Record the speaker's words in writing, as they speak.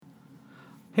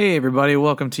Hey everybody,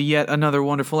 welcome to yet another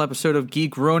wonderful episode of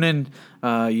Geek Ronin.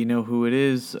 You know who it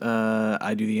is.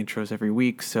 I do the intros every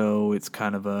week, so it's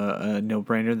kind of a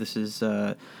no-brainer. This is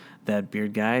that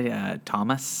beard guy,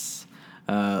 Thomas.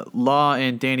 Law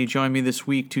and Danny join me this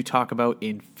week to talk about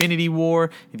Infinity War.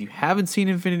 If you haven't seen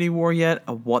Infinity War yet,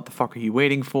 what the fuck are you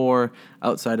waiting for?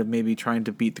 Outside of maybe trying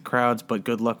to beat the crowds, but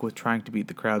good luck with trying to beat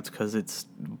the crowds because it's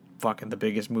fucking the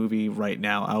biggest movie right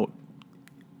now out,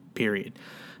 period.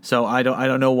 So I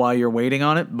don't know why you're waiting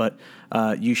on it, but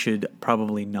you should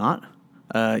probably not.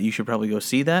 You should probably go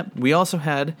see that. We also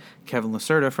had Kevin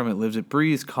Lacerda from It Lives, It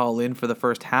Breathes call in for the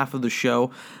first half of the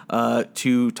show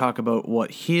to talk about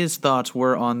what his thoughts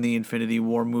were on the Infinity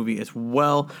War movie as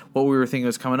well. What we were thinking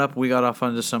was coming up. We got off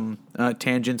onto some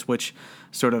tangents, which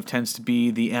sort of tends to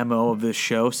be the MO of this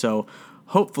show. So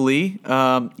hopefully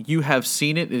you have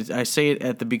seen it. I say it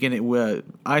at the beginning.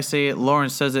 I say it. Lauren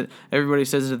says it. Everybody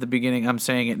says it at the beginning. I'm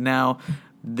saying it now.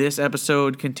 This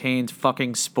episode contains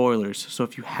fucking spoilers. So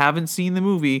if you haven't seen the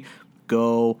movie,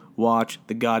 go watch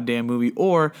the goddamn movie.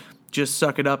 Or just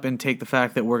suck it up and take the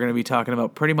fact that we're going to be talking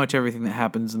about pretty much everything that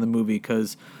happens in the movie.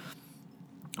 Because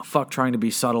fuck trying to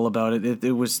be subtle about it.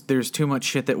 There's too much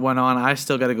shit that went on. I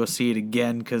still got to go see it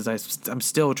again because I'm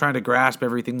still trying to grasp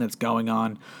everything that's going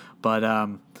on. But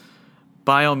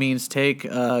by all means, take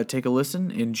a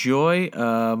listen, enjoy,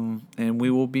 and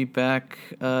we will be back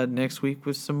next week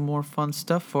with some more fun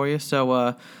stuff for you.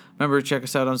 So remember to check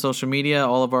us out on social media.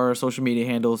 All of our social media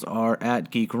handles are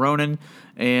at Geek Ronin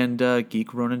and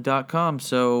geekronin.com.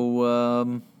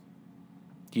 So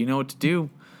you know what to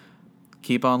do.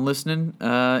 Keep on listening,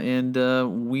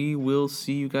 and we will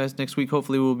see you guys next week.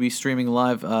 Hopefully we'll be streaming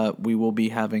live. We will be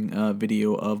having a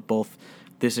video of both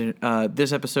this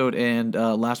episode and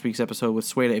last week's episode with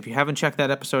Sueda. If you haven't checked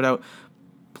that episode out,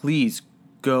 please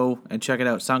go and check it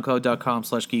out.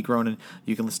 SoundCloud.com/GeekRonin.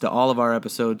 You can listen to all of our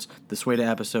episodes. The Sueda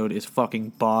episode is fucking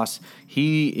boss.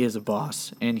 He is a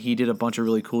boss, and he did a bunch of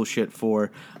really cool shit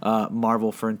for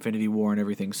Marvel for Infinity War and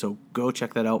everything. So go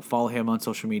check that out. Follow him on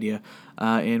social media,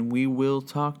 and we will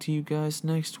talk to you guys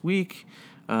next week.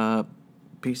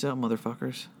 Peace out,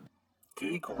 motherfuckers.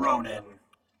 Geek Ronin.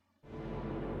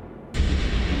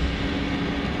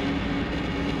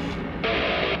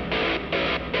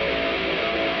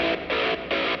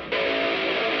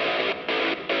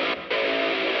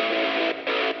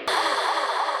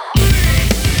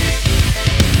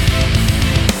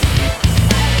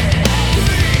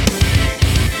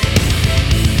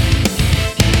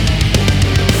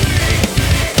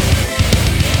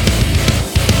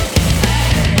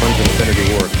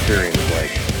 Infinity War experience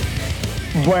like?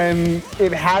 When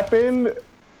it happened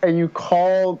and you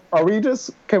called,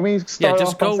 can we start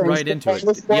just off by go saying right into it.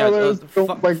 spoilers?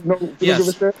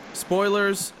 Yes.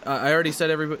 Spoilers. I already said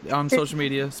everybody on social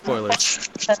media. Spoilers.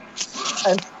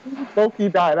 And Loki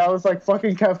died. I was like,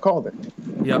 fucking Kev called it.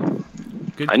 Yep.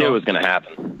 Good I knew it call. was going to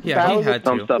happen. Yeah, he had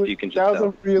Some to. stuff you can just That was tell.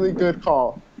 a really good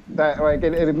call. That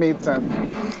it made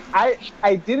sense.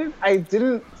 I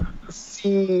didn't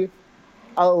see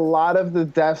a lot of the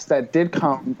deaths that did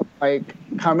coming.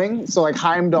 So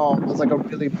Heimdall was a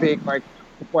really big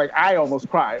I almost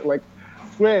cried.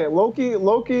 Granted,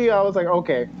 Loki, I was like,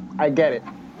 okay, I get it.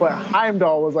 But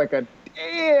Heimdall was like a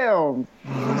damn,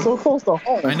 so close to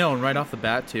home. I know, and right off the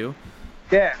bat too.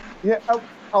 Yeah.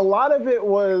 A lot of it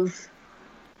was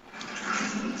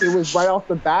right off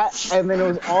the bat, and then it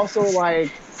was also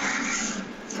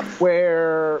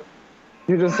where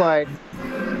you're just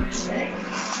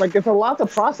it's a lot to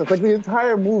process. The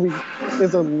entire movie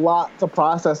is a lot to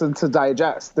process and to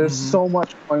digest. There's so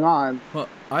much going on. Well,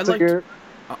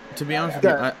 to be honest with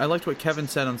you, I liked what Kevin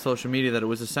said on social media, that it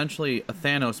was essentially a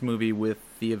Thanos movie with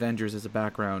the Avengers as a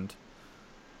background.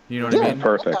 You know what I mean?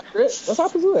 Perfect. That's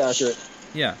absolutely accurate.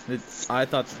 Yeah, I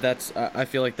thought I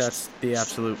feel like that's the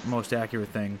absolute most accurate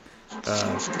thing.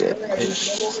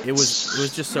 It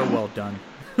was just so well done.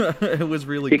 It was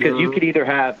really Because good. you could either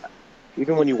have,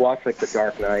 even when you watch The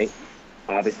Dark Knight,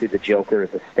 obviously the Joker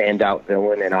is a standout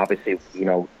villain, and obviously,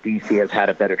 DC has had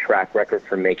a better track record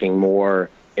for making more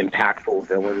impactful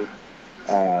villain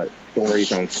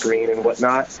stories on screen and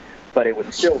whatnot, but it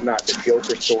was still not the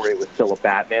Joker story. It was still a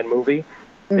Batman movie.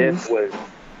 This was,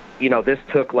 this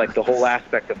took the whole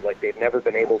aspect of they've never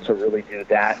been able to really do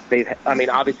that.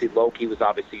 Obviously Loki was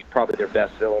probably their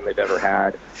best villain they've ever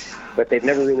had, but they've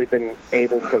never really been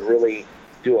able to really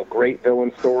do a great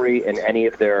villain story in any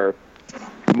of their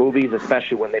movies,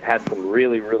 especially when they've had some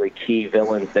really, really key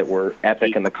villains that were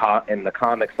epic in the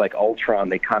comics, like Ultron.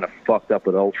 They kind of fucked up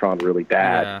with Ultron really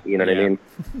bad. Yeah, you know what I mean?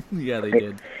 Yeah, they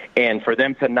did. And for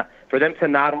them to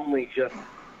not only just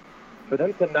for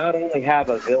them to not only have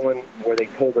a villain where they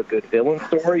told a good villain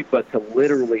story, but to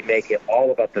literally make it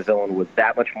all about the villain was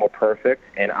that much more perfect,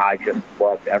 and I just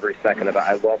loved every second of it.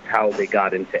 I loved how they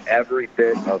got into every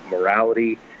bit of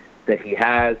morality that he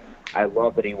has. I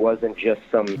love that he wasn't just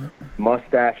some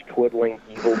mustache-twiddling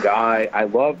evil guy. I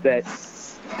love that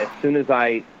as soon as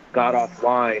I got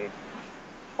offline,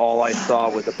 all I saw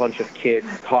was a bunch of kids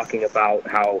talking about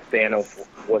how Thanos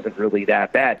wasn't really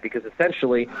that bad, because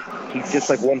essentially he's just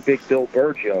like one big Bill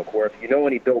Burr joke, where if you know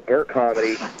any Bill Burr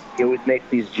comedy, he always makes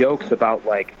these jokes about,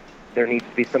 like, there needs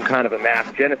to be some kind of a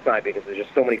mass genocide because there's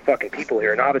just so many fucking people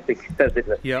here. And obviously he says it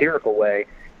in a satirical way,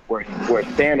 where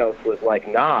Thanos was like,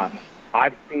 nah,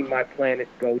 I've seen my planet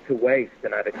go to waste,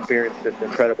 and I've experienced this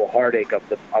incredible heartache of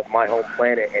my home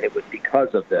planet, and it was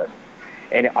because of this.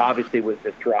 And it obviously was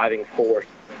this driving force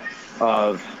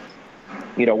of,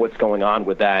 you know, what's going on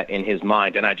with that in his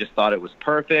mind. And I just thought it was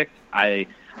perfect. I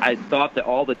thought that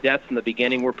all the deaths in the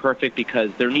beginning were perfect,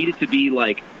 because there needed to be,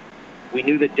 like, we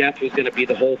knew that death was going to be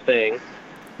the whole thing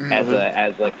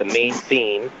as like the main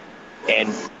theme,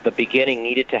 and the beginning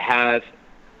needed to have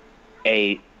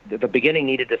the beginning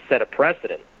needed to set a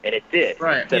precedent, and it did.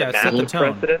 Right. It set the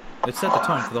tone. It set the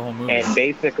tone for the whole movie. And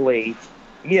basically,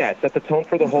 it set the tone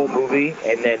for the whole movie,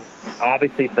 and then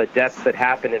obviously the deaths that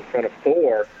happened in front of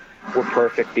Thor were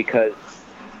perfect, because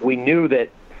we knew that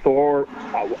Thor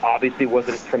obviously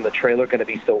wasn't, from the trailer, going to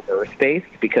be so Earth-based,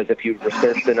 because if you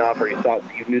researched enough or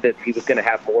you knew that he was going to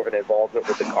have more of an involvement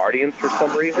with the Guardians for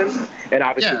some reason, and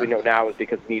obviously we know now is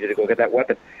because he needed to go get that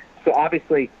weapon. So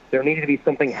obviously there needed to be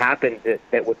something happen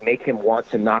that would make him want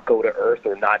to not go to Earth,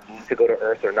 or not need to go to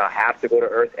Earth, or not have to go to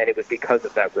Earth, and it was because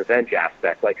of that revenge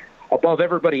aspect. Like, above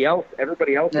everybody else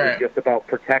was just about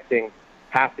protecting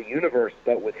half the universe,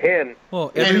 but with him,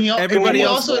 he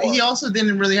also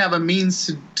didn't really have a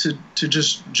means to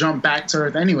just jump back to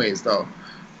Earth anyways, though,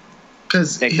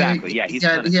 because he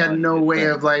had no way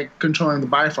of, like, controlling the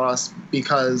Bifrost,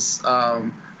 because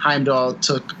Heimdall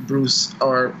took Bruce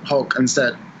or Hulk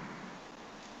instead.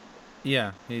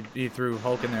 Yeah, he threw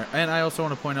Hulk in there. And I also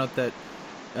want to point out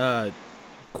that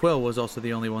Quill was also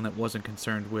the only one that wasn't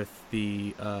concerned with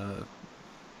the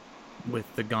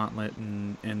gauntlet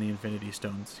and the Infinity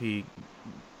Stones. He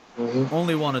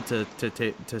only wanted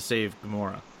to save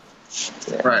Gamora.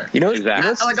 Right. You know,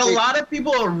 exactly. Like, a lot of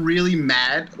people are really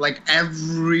mad. Like,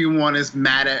 everyone is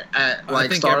mad at like, I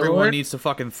think Star-Lord. Everyone needs to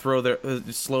fucking slow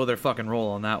their fucking roll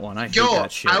on that one. I hate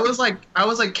that shit. I was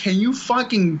like, can you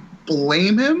fucking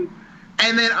blame him?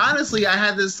 And then, honestly, I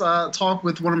had this talk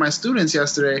with one of my students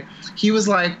yesterday. He was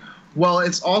like, well,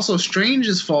 it's also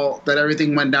Strange's fault that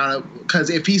everything went down, because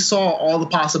if he saw all the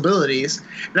possibilities.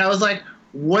 And I was like,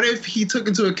 what if he took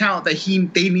into account that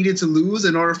they needed to lose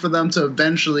in order for them to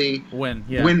eventually win?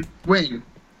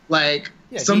 Like,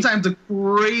 sometimes the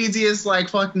craziest, like,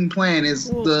 fucking plan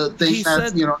is the thing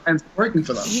that, ends up working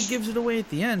for them. He gives it away at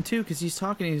the end too, because he's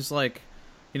talking. He's like,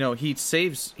 he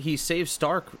saves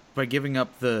Stark by giving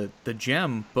up the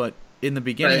gem, but in the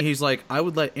beginning he's like, I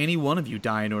would let any one of you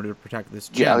die in order to protect this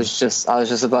gem. Yeah, I was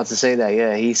just about to say that.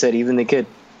 Yeah, he said even the kid.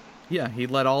 Yeah, he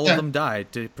let all of them die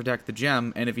to protect the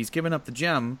gem, and if he's given up the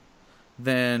gem,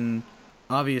 then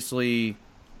obviously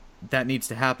that needs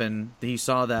to happen. He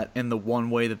saw that in the one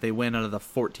way that they win out of the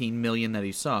 14 million that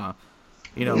he saw.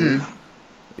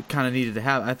 It kind of needed to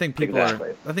happen. I think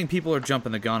people are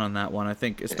jumping the gun on that one. I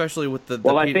think, especially with the.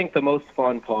 I think the most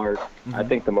fun part. I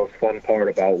think the most fun part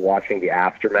about watching the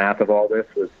aftermath of all this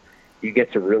was you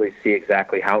get to really see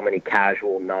exactly how many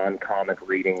casual, non-comic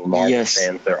reading Marvel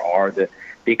fans there are,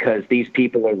 because these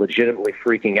people are legitimately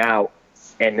freaking out.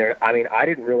 And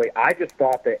I just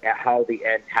thought that how the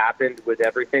end happened with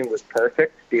everything was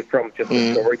perfect from just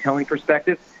a storytelling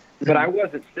perspective. But I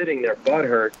wasn't sitting there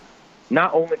butthurt,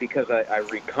 not only because I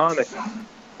read comics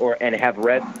and have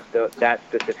read that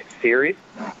specific series,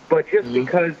 but just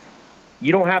because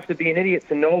you don't have to be an idiot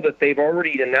to know that they've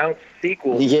already announced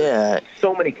sequels. Yeah.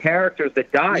 So many characters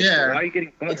that died. Yeah. So why are you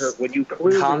getting butthurt when you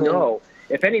clearly know?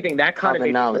 If anything, that kind of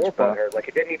made me more butthurt. Like,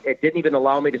 it didn't even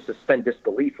allow me to suspend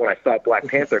disbelief when I saw Black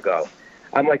Panther go.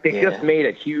 I'm like, they just made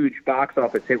a huge box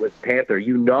office hit with Panther.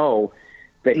 You know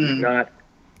that he's not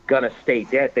gonna stay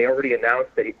dead. They already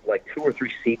announced that like 2 or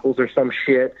 3 sequels or some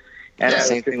shit. And I was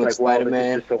same just thing with like, well,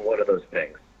 Spider-Man. this is just one of those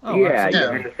things. Oh, and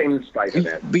the same with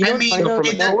Spider-Man. I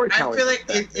feel like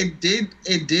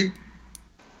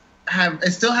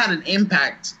it still had an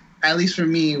impact, at least for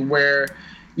me, where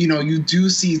you do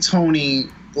see Tony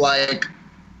like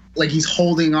he's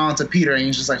holding on to Peter, and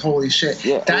he's just like, holy shit.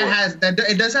 It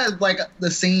does have like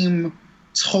the same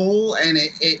toll, and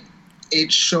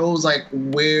it shows like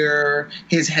where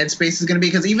his headspace is going to be,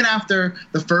 because even after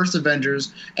the first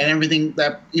Avengers and everything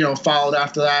that followed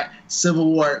after that,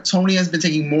 Civil War, Tony has been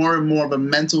taking more and more of a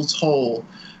mental toll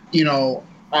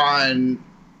on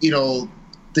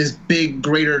this big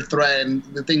greater threat and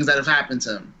the things that have happened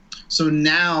to him. So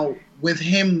now with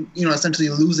him essentially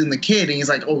losing the kid, and he's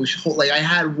like, oh, like I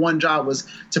had one job was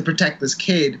to protect this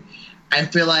kid. I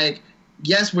feel like,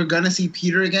 yes, we're gonna see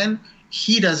Peter again.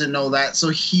 He doesn't know that, so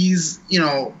he's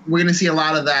we're gonna see a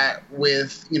lot of that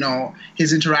with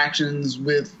his interactions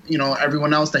with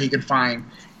everyone else that he could find,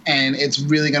 and it's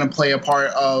really gonna play a part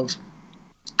of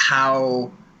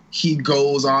how he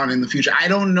goes on in the future. I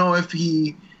don't know if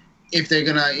they're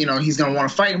gonna he's gonna want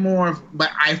to fight more, but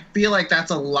I feel like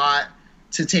that's a lot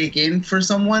to take in for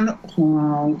someone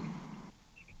who.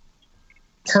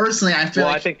 Personally, I feel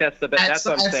like I think that's the best. That's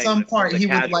what I'm saying. At some part, he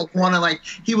would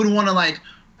want to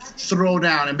throw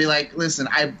down and be like, "Listen,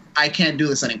 I can't do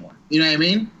this anymore." You know what I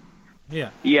mean?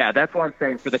 Yeah. Yeah, that's what I'm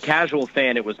saying. For the casual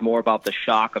fan, it was more about the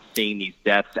shock of seeing these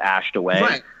deaths ashed away.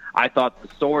 Right. I thought the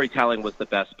storytelling was the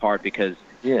best part because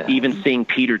even seeing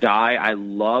Peter die, I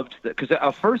loved that because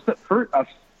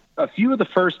a few of the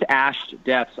first ashed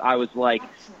deaths, I was like,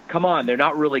 come on, they're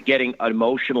not really getting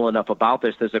emotional enough about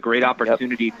this. There's a great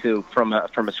opportunity to, from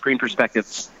a screen perspective,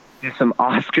 do some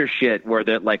Oscar shit where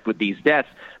they're like with these deaths.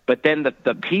 But then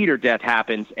the Peter death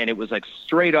happens, and it was like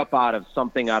straight up out of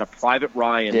Private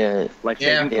Ryan.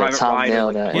 Private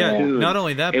Ryan. Not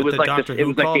only that, but it was the like Doctor Who it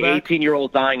was like the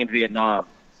 18-year-old dying in Vietnam.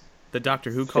 The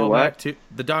Doctor Who callback to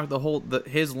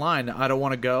his line, "I don't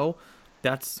want to go."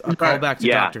 That's a callback to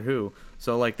Doctor Who.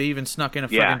 So like they even snuck in a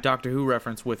fucking Doctor Who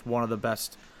reference with one of the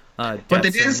best. But they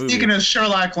didn't sneak in a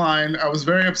Sherlock line. I was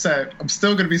very upset. I'm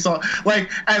still gonna be like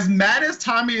as mad as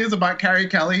Tommy is about Carrie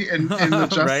Kelly in the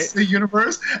Justice League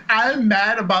universe. I'm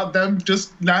mad about them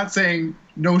just not saying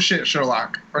 "no shit,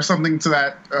 Sherlock" or something to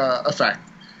that effect.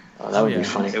 Oh, that would be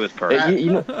funny. It was perfect.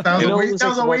 That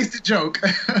was a wasted joke.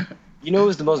 You know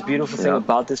what's the most beautiful thing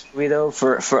about this movie, though?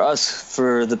 For us,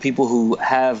 for the people who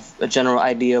have a general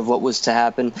idea of what was to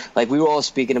happen, like we were all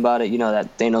speaking about it,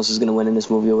 that Thanos is going to win in this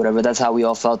movie or whatever. That's how we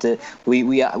all felt it.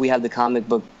 We have the comic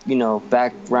book,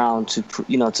 background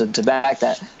to back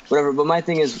that, whatever. But my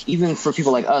thing is, even for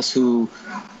people like us who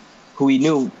we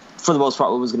knew for the most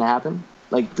part what was going to happen,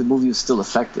 like the movie was still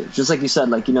effective. Just like you said,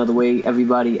 like the way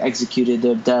everybody executed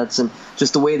their deaths and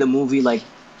just the way the movie like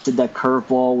did that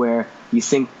curveball where you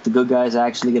think the good guy's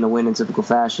actually going to win in typical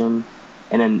fashion,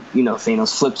 and then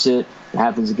Thanos flips it. It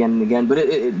happens again and again. But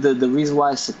the reason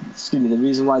why, the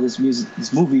reason why this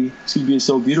movie is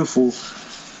so beautiful,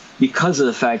 because of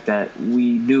the fact that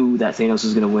we knew that Thanos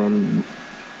was going to win,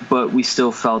 but we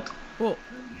still felt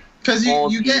because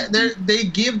they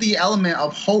give the element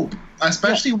of hope.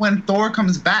 Especially when Thor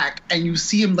comes back and you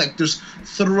see him like just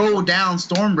throw down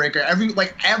Stormbreaker.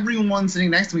 Everyone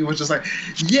sitting next to me was just like,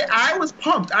 yeah, I was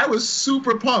pumped. I was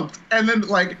super pumped. And then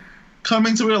like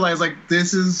coming to realize like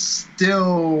this is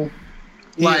still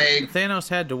Thanos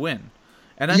had to win.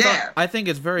 And I think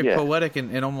it's very poetic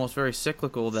and almost very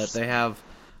cyclical that they have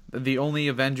the only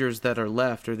Avengers that are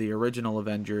left are the original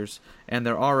Avengers, and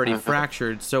they're already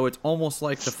fractured. So it's almost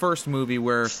like the first movie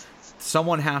where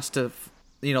someone has to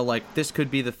this could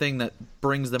be the thing that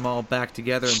brings them all back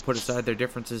together and put aside their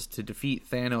differences to defeat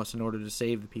Thanos in order to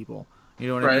save the people. You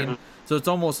know what I mean? So it's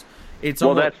almost that's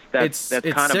kind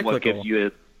cyclical. Of what gives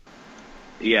you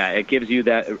it gives you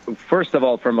that. First of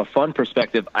all, from a fun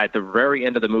perspective, at the very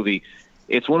end of the movie,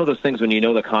 it's one of those things when you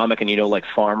know the comic and like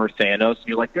Farmer Thanos, and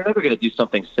you're like, they're never going to do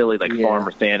something silly like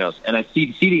Farmer Thanos. And I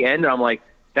see the end, and I'm like,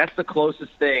 that's the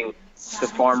closest thing to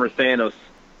Farmer Thanos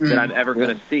that I'm ever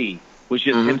going to see. Was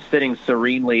just him sitting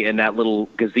serenely in that little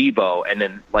gazebo and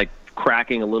then like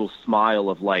cracking a little smile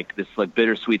of like this like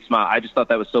bittersweet smile. I just thought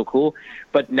that was so cool.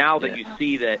 But now that you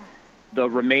see that the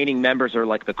remaining members are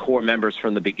like the core members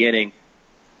from the beginning,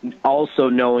 also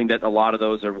knowing that a lot of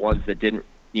those are ones that didn't,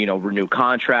 renew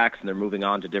contracts and they're moving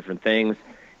on to different things,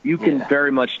 you can very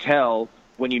much tell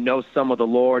when you know some of the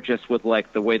lore just with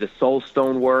like the way the Soul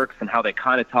Stone works and how they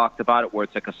kind of talked about it where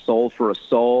it's like a soul for a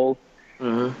soul.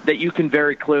 That you can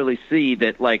very clearly see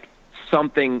that like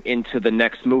something into the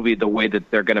next movie, the way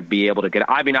that they're going to be able to get.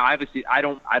 I mean, obviously, I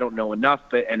don't know enough,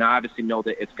 and I obviously know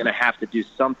that it's going to have to do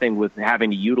something with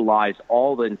having to utilize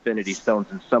all the Infinity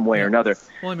Stones in some way or another.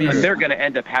 Well, I mean, they're going to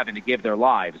end up having to give their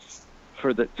lives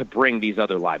to bring these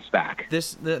other lives back.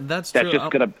 That's true. Just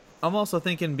gonna. I'm also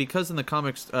thinking because in the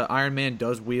comics, Iron Man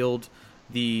does wield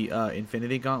the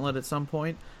Infinity Gauntlet at some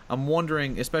point. I'm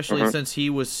wondering, especially since he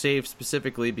was saved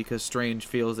specifically because Strange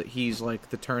feels that he's like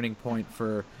the turning point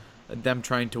for them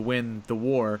trying to win the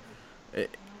war.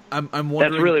 I'm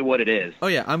wondering. That's really what it is. Oh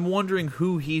yeah, I'm wondering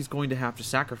who he's going to have to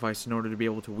sacrifice in order to be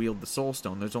able to wield the Soul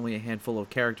Stone. There's only a handful of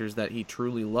characters that he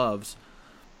truly loves.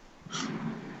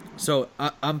 So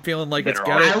I'm feeling like it's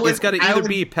got to either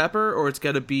be Pepper or it's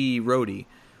got to be Rhodey,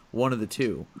 one of the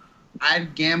two.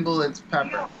 I'd gamble it's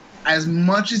Pepper. As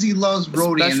much as he loves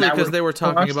Rhodey, especially because they were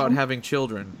talking about having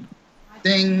children.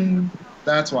 Ding,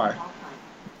 that's why.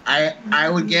 I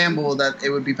would gamble that it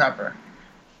would be Pepper.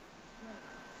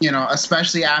 You know,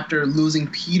 especially after losing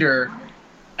Peter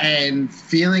and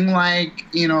feeling like,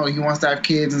 you know, he wants to have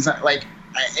kids and stuff. Like,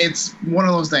 it's one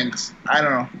of those things. I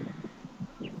don't know.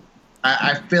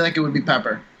 I feel like it would be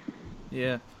Pepper.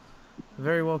 Yeah,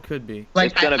 very well could be.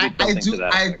 Like, I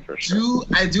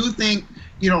do think,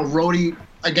 you know, Rhodey,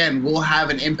 again, will have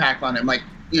an impact on him. Like,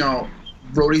 you know,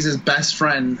 Rhodey's his best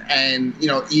friend, and, you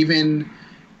know, even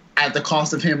at the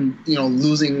cost of him, you know,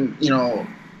 losing, you know,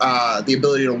 the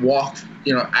ability to walk,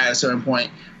 you know, at a certain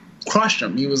point, crushed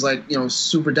him. He was like, you know,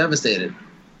 super devastated.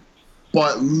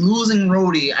 But losing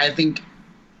Rhodey, I think,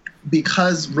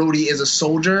 because Rhodey is a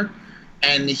soldier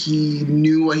and he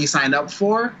knew what he signed up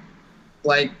for,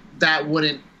 like, that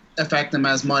wouldn't affect him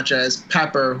as much as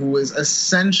Pepper, who is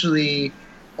essentially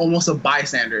almost a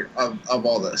bystander of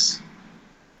all this.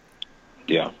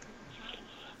 Yeah.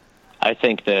 I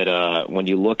think that when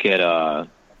you look at I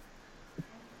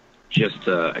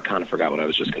kind of forgot what I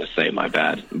was just going to say, my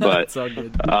bad. But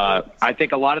I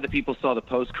think a lot of the people saw the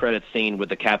post-credit scene with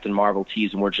the Captain Marvel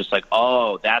tease and were just like,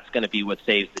 oh, that's going to be what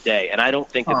saves the day. And I don't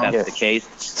think that's the case.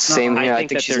 Same here. I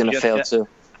think she's going to fail too.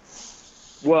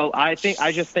 Well, I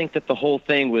just think that the whole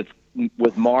thing with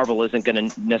Marvel isn't going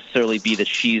to necessarily be that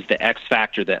she's the X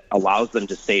factor that allows them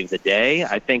to save the day.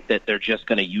 I think that they're just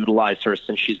going to utilize her,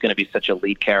 since she's going to be such a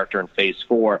lead character in Phase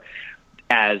 4,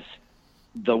 as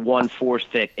the one force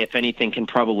that, if anything, can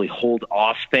probably hold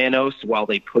off Thanos while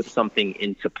they put something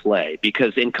into play.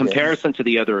 Because in comparison to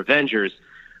the other Avengers,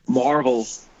 Marvel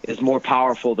is more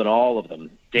powerful than all of them.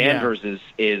 Danvers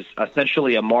is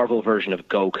essentially a Marvel version of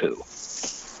Goku.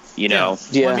 You know,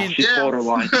 Well, I mean, she's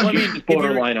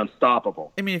borderline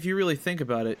unstoppable. I mean, if you really think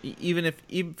about it, even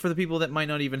for the people that might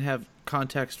not even have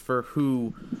context for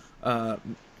who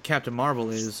Captain Marvel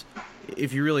is,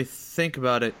 if you really think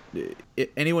about it,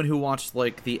 anyone who watched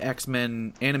like the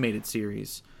X-Men animated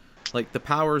series, like the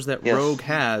powers that Rogue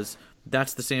has,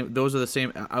 that's the same. Those are the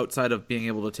same outside of being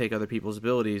able to take other people's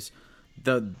abilities.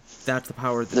 That's the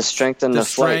power. The strength and the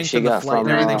flight she got from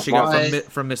everything she got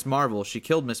from Miss Marvel. She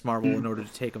killed Miss Marvel in order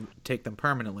to take them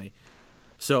permanently.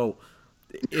 So,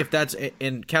 if that's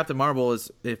and Captain Marvel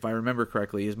is, if I remember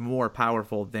correctly, is more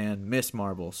powerful than Miss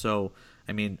Marvel. So,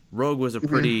 I mean, Rogue was a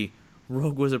pretty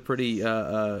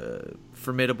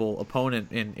formidable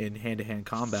opponent in hand-to-hand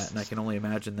combat, and I can only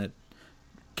imagine that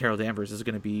Carol Danvers is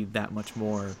going to be that much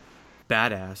more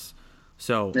badass.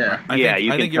 So, I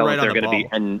think you're right on the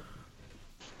ball.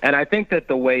 And I think that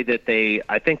the way that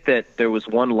I think that there was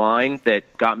one line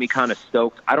that got me kind of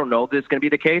stoked. I don't know if this is going to be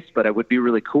the case, but it would be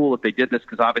really cool if they did this,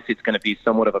 because obviously it's going to be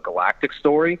somewhat of a galactic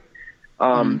story.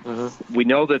 We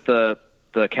know that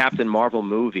the Captain Marvel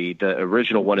movie, the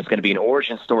original one, is going to be an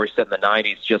origin story set in the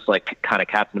 90s, just like kind of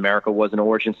Captain America was an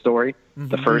origin story,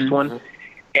 the first one.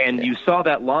 And you saw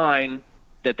that line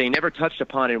that they never touched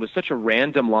upon. It was such a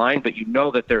random line, but you know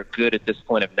that they're good at this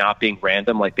point of not being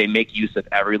random. Like, they make use of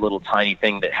every little tiny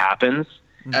thing that happens.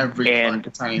 Every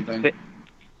tiny thing.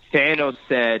 Thanos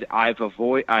said,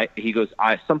 he goes,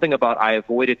 something about, I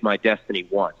avoided my destiny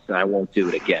once, and I won't do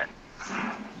it again.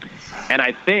 And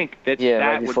I think that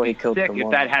that would be sick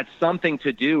if that had something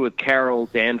to do with Carol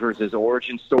Danvers'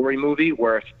 origin story movie,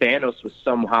 where if Thanos was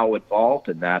somehow involved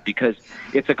in that, because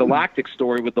it's a galactic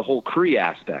story with the whole Kree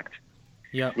aspect.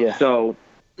 Yeah. So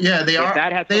they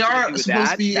are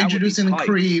supposed to be introducing the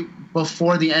Kree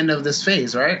before the end of this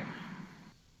phase, right?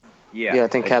 Yeah, I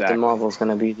think Captain Marvel is going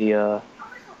to be the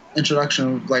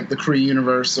introduction of like the Kree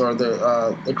universe or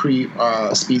the Kree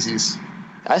species.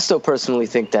 I still personally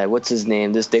think that what's his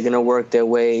name? They're going to work their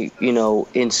way, you know,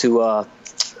 into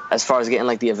as far as getting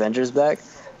like the Avengers back.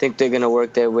 I think they're going to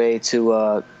work their way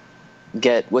to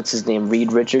get what's his name,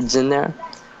 Reed Richards in there.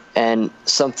 And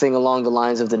something along the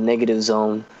lines of the negative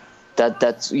zone,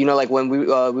 that's you know, like when we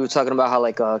were talking about how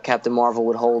like Captain Marvel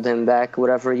would hold him back,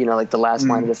 whatever, you know, like the last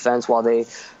line of defense while they,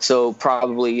 so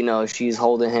probably, you know, she's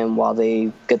holding him while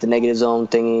they get the negative zone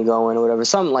thingy going or whatever,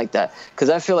 something like that. Because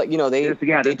I feel like, you know, they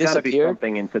disappeared. Gotta be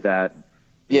something into that.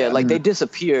 Yeah, like they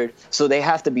disappeared, so they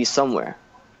have to be somewhere.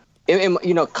 In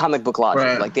you know, comic book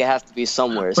logic, like they have to be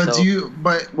somewhere.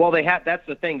 Well, they have. That's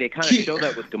the thing. They kind of show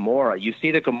that with Gamora. You see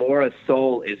that Gamora's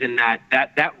soul is in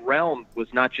that realm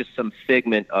was not just some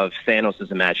figment of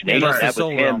Thanos' imagination. That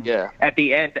was him. Yeah. At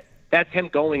the end, that's him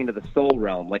going into the soul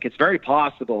realm. Like, it's very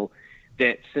possible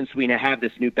that since we have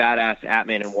this new badass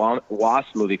Ant-Man and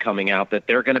Wasp movie coming out, that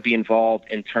they're going to be involved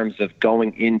in terms of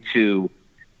going into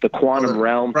the quantum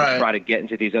realm to try to get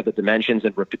into these other dimensions,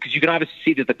 and because you can obviously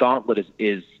see that the gauntlet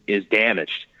is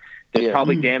damaged. There's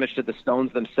probably damage to the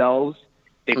stones themselves.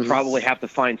 They probably have to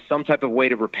find some type of way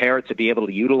to repair it to be able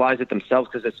to utilize it themselves.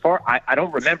 Because I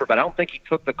don't remember, but I don't think he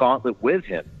took the gauntlet with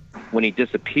him when he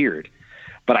disappeared.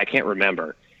 But I can't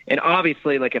remember. And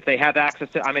obviously, like, if they have access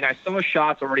to, I mean, I saw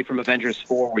shots already from Avengers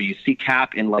 4 where you see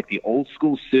Cap in like the old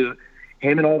school suit.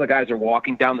 Him and all the guys are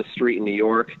walking down the street in New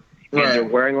York, and they're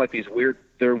wearing like these weird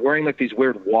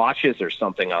watches or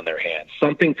something on their hands,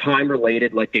 something time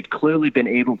related. Like, they've clearly been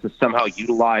able to somehow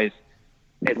utilize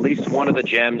at least one of the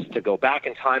gems to go back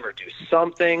in time or do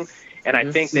something. And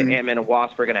I think that Ant-Man and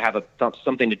Wasp are going to have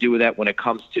something to do with that when it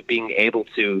comes to being able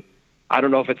to, I don't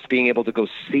know if it's being able to go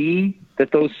see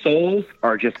that those souls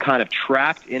are just kind of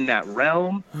trapped in that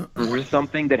realm, or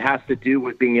something that has to do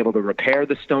with being able to repair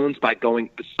the stones by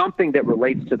going, something that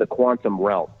relates to the quantum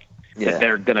realm, that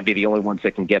they're going to be the only ones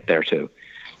that can get there too.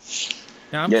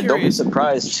 Now, don't be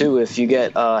surprised too if you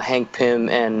get Hank Pym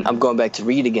and I'm going back to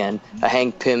Reed again, a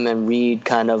Hank Pym and Reed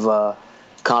kind of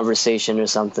conversation or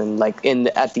something like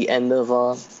at the end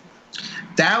of.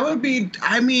 That would be.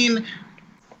 I mean,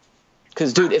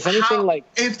 because dude, if anything,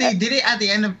 if they did it at the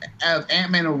end of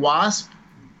Ant-Man and Wasp,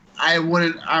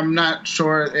 I'm not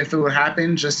sure if it would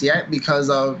happen just yet because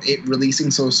of it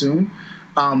releasing so soon.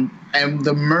 And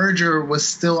the merger was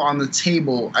still on the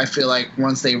table. I feel like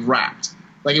once they wrapped.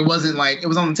 Like, it wasn't like it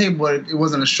was on the table, but it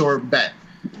wasn't a short bet.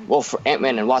 Well, for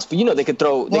Ant-Man and Wasp, but they could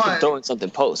throw in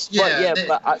something post. Yeah,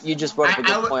 but you just brought up a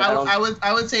good point.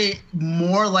 I would say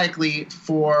more likely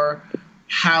for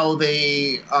how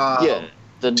they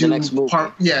the next movie.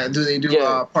 Part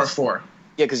 4?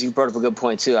 Yeah, because you brought up a good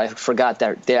point too. I forgot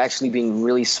that they're actually being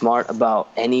really smart about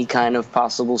any kind of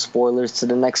possible spoilers to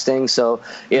the next thing. So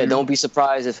don't be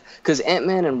surprised because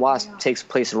Ant-Man and Wasp takes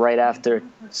place right after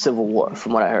Civil War,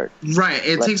 from what I heard. Right,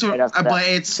 it takes right after but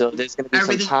it's so there's going to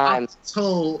be some time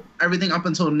everything up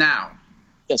until now.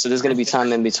 Yeah, so there's going to be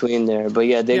time in between there, but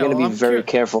they're going to be very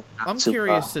careful. I'm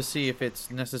curious to see if it's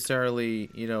necessarily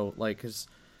because.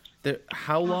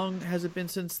 How long has it been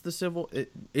since the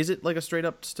is it like a straight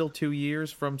up still 2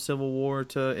 years from Civil War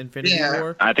to Infinity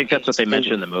War? I think that's what they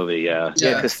mentioned in the movie, Yeah,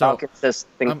 because Falcon says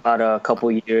something about a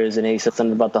couple years, and he said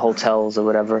something about the hotels or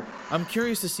whatever. I'm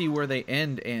curious to see where they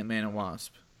end Ant-Man and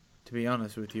Wasp, to be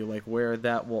honest with you, like where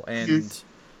that will end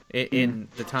in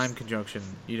the time conjunction.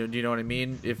 Do you know what I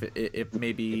mean? If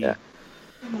maybe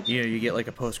you get like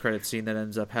a post-credit scene that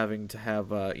ends up having to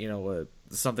have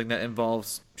something that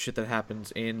involves shit that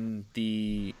happens in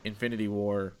the Infinity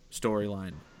War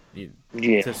storyline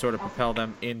to sort of propel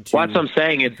them into. Well, that's what I'm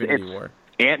saying. Infinity War.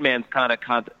 Ant-Man's got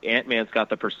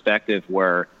the perspective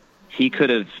where he could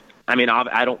have. I mean,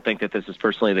 I don't think that this is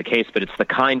personally the case, but it's the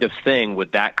kind of thing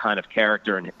with that kind of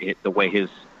character and the way his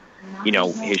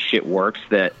shit works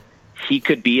that he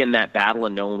could be in that battle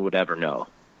and no one would ever know.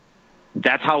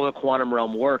 That's how the quantum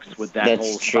realm works with that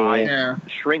whole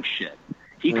shrink shit.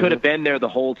 He could have been there the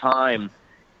whole time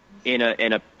in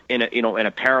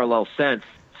a parallel sense.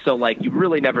 So like you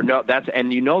really never know that's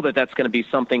going to be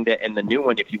something that in the new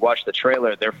one, if you watch the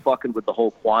trailer, they're fucking with the whole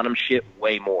quantum shit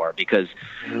way more because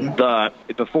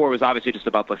before it was obviously just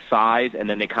about the size and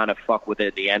then they kind of fuck with it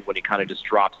at the end when he kind of just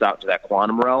drops out to that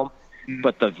quantum realm.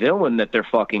 But the villain that they're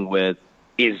fucking with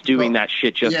is doing that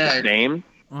shit just the same.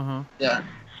 Yeah.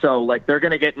 So like they're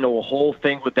going to get into a whole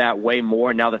thing with that way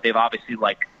more now that they've obviously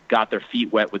like got their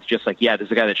feet wet with just like,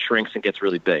 there's a guy that shrinks and gets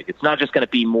really big. It's not just going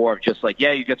to be more of just like,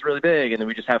 he gets really big and then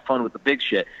we just have fun with the big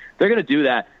shit. They're going to do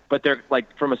that, but they're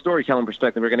like, from a storytelling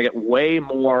perspective, they're going to get way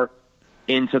more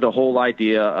into the whole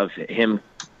idea of him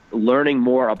learning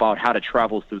more about how to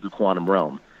travel through the quantum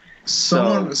realm.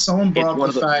 Someone brought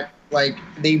up the fact, like,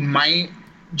 they might,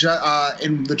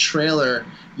 in the trailer,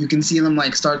 you can see them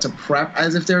like start to prep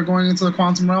as if they're going into the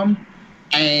quantum realm,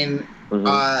 and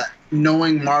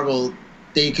knowing Marvel,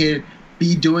 they could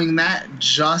be doing that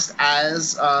just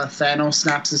as Thanos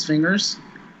snaps his fingers.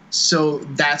 So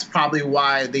that's probably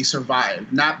why they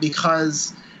survived. Not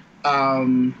because,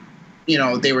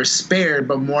 they were spared,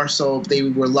 but more so they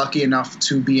were lucky enough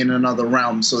to be in another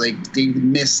realm. So they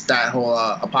missed that whole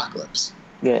apocalypse.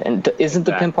 Yeah, and isn't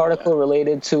the Pym particle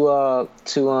related to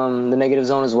the negative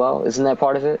zone as well? Isn't that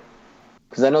part of it?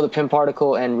 Because I know the Pym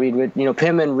particle and Reed,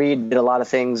 Pym and Reed did a lot of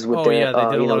things with they did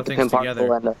a lot of things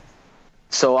together. And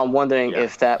so I'm wondering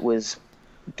if that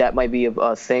might be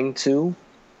a thing too.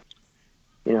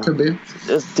 You know, could be.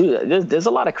 There's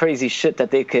a lot of crazy shit that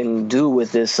they can do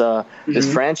with this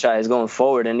this franchise going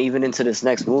forward, and even into this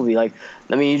next movie. Like,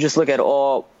 I mean, you just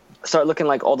start looking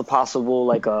like all the possible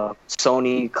like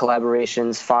Sony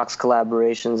collaborations, Fox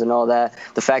collaborations, and all that.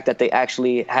 The fact that they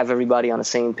actually have everybody on the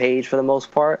same page for the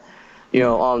most part. You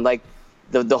know, like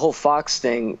the whole Fox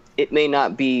thing. It may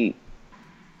not be.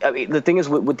 I mean, the thing is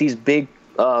with these big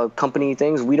company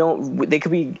things, they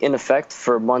could be in effect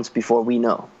for months before we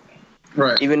know.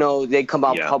 Right. Even though they come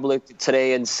out public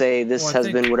today and say this has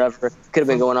been whatever, could have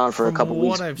been going on for a couple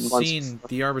weeks. From what I've seen,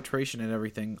 the arbitration and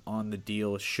everything on the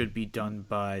deal should be done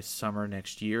by summer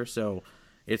next year. So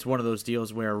it's one of those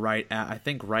deals where I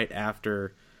think right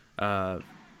after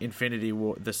Infinity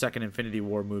War, the second Infinity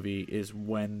War movie is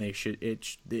when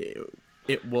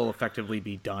it will effectively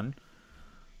be done.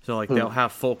 So like they'll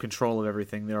have full control of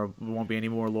everything. There won't be any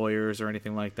more lawyers or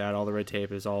anything like that. All the red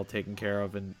tape is all taken care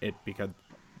of, and because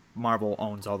Marvel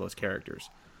owns all those characters.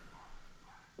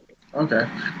 Okay.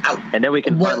 And then we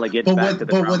can finally get back to the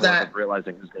groundwork of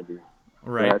realizing who's going to be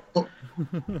right.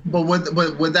 But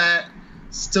would that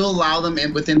still allow them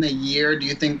within a year? Do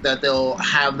you think that they'll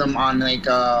have them on like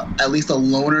at least a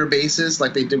loaner basis,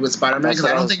 like they did with Spider-Man? Because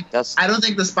I don't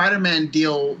think the Spider-Man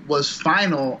deal was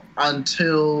final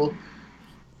until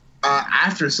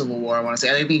after Civil War. I want to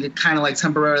say I think it kind of like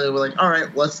temporarily were like, all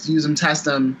right, let's use them, test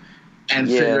them, and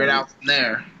figure it out from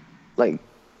there. Like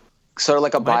sort of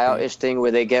like a buyout-ish thing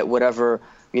where they get whatever,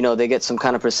 you know, they get some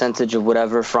kind of percentage of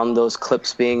whatever from those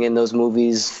clips being in those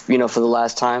movies, you know, for the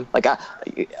last time. Like, I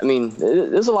mean,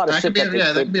 there's a lot of shit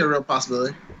that could be a real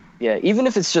possibility. Yeah, even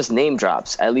if it's just name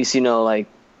drops, at least, you know, like,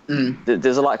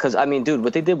 there's a lot, because, I mean, dude,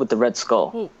 what they did with the Red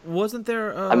Skull. Well, wasn't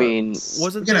there, I've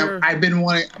been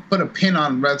wanting to put a pin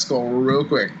on Red Skull real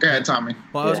quick. Go ahead, Tommy.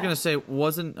 Well, I was going to say,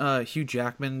 wasn't Hugh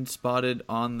Jackman spotted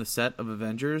on the set of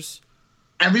Avengers?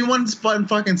 Everyone's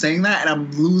fucking saying that, and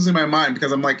I'm losing my mind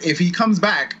because I'm like, if he comes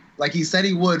back, like he said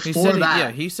he would he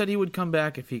said he would come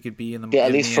back if he could be in the movie. Yeah,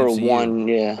 at least for MCU. One,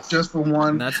 just for one.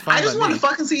 And that's fine. I just want to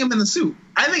fucking see him in the suit.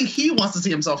 I think he wants to see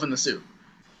himself in the suit.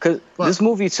 Because this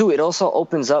movie too, it also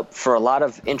opens up for a lot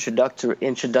of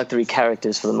introductory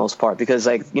characters for the most part. Because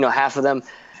like, you know, half of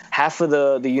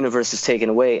the universe is taken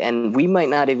away, and we might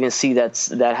not even see that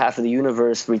half of the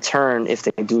universe return if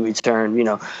they do return. You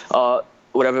know,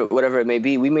 whatever it may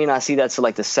be, we may not see that till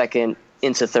like the second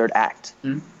into third act.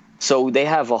 So they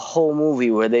have a whole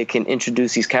movie where they can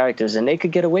introduce these characters, and they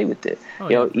could get away with it.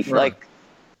 Like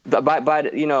by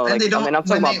you know, like, I mean, I'm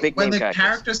talking about big name characters. When the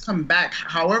characters come back,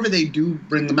 however they do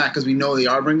bring them back, because we know they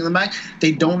are bringing them back,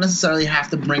 they don't necessarily have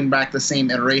to bring back the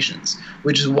same iterations,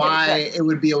 which is why it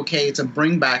would be okay to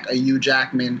bring back a Hugh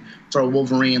Jackman for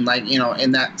Wolverine, like, you know,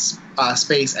 in that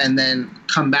space, and then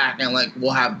come back and like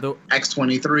we'll have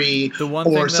X-23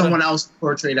 or someone else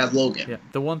portrayed as Logan. Yeah,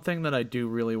 the one thing that I do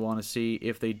really want to see,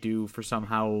 if they do for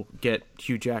somehow get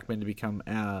Hugh Jackman to become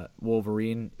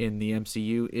Wolverine in the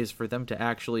MCU, is for them to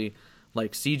actually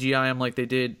like CGI him like they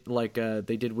did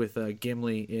with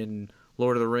Gimli in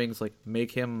Lord of the Rings, like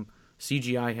make him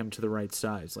CGI him to the right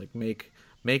size, like make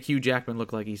Hugh Jackman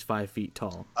look like he's 5 feet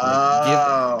tall.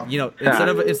 Like, instead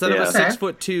of a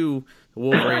 6'2"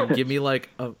 Wolverine, give me like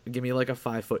a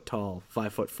 5 foot tall,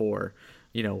 5'4",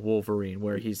 you know, Wolverine,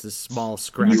 where he's this small,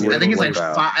 scrappy. I think it's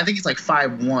like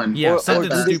 5'1". Yeah,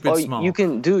 something stupid small. You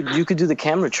could do the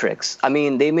camera tricks. I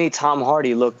mean, they made Tom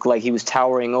Hardy look like he was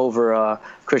towering over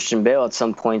Christian Bale at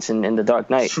some points in The Dark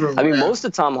Knight. True, I mean, most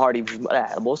of Tom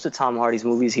Hardy's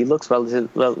movies, he looks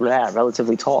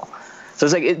relatively tall. So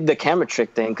it's like the camera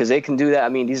trick thing, because they can do that. I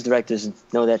mean, these directors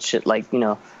know that shit, like, you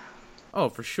know. Oh,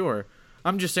 for sure.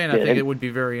 I'm just saying, I think it would be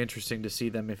very interesting to see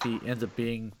them if he ends up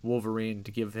being Wolverine,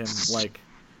 to give him like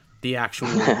the actual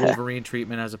Wolverine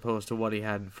treatment as opposed to what he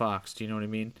had in Fox. Do you know what I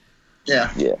mean? Yeah.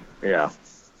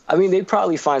 I mean, they'd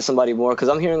probably find somebody more, because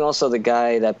I'm hearing also the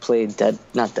guy that played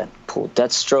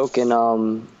Deathstroke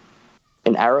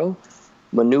in Arrow,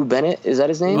 Manu Bennett, is that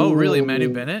his name? Oh, really,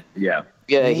 Manu Bennett? Yeah.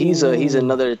 Yeah, he's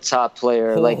another top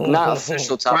player, like not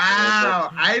official top player.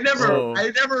 Wow, I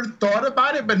never thought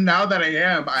about it, but now that I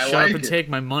am, I Shut like up and it. take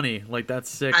my money, like that's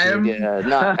sick.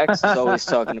 X is always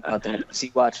talking about that.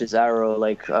 He watches Arrow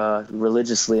like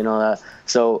religiously and all that,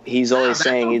 so he's always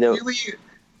saying either.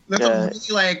 That's a really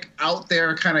like out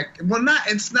there kind of. Well,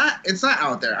 it's not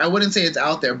out there. I wouldn't say it's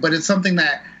out there, but it's something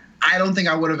that I don't think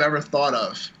I would have ever thought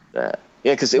of. Yeah,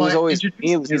 because it was always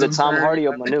me. It was either Tom Hardy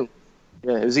or Manu.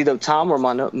 Yeah, it was either Tom or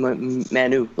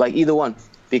Manu, like either one,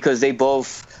 because they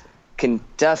both can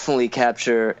definitely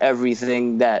capture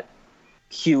everything that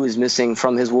Hugh is missing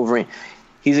from his Wolverine.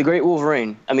 He's a great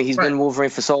Wolverine. I mean, he's been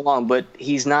Wolverine for so long, but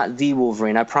he's not the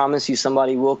Wolverine. I promise you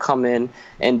somebody will come in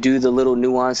and do the little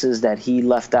nuances that he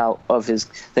left out of his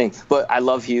thing. But I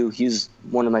love Hugh. He's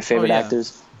one of my favorite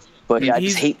actors. But I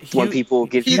just hate when people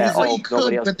give that,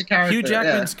 nobody else. Hugh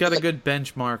Jackman's got a good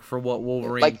benchmark for what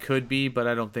Wolverine could be, but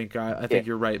I don't think I think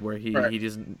you're right where he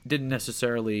didn't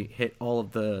necessarily hit all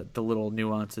of the little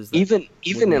nuances. Even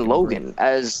in Logan,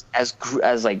 as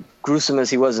like gruesome as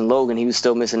he was in Logan, he was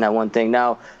still missing that one thing.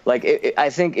 Now, like I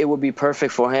think it would be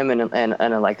perfect for him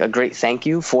and like a great thank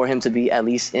you for him to be at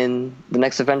least in the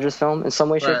next Avengers film in some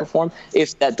way, shape, or form,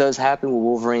 if that does happen with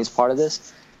Wolverine's part of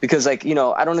this. Because I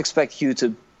don't expect Hugh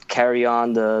to carry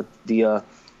on the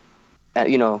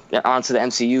onto the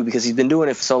MCU because he's been doing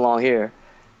it for so long here,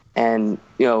 and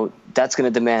that's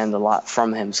going to demand a lot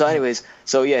from him. So anyways,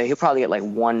 he'll probably get like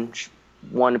one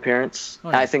appearance.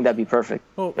 I think that'd be perfect.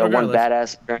 One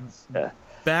badass appearance. Yeah.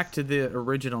 Back to the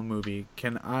original movie,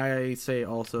 can I say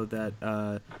also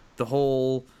that the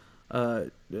whole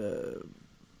what's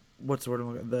the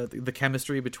word, the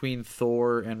chemistry between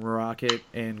Thor and Rocket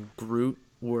and Groot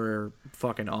were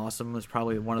fucking awesome. It was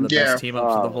probably one of the best team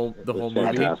ups of the whole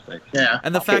movie. Fantastic. Yeah,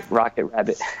 and the fact Rocket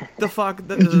Rabbit, the fact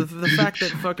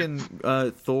that fucking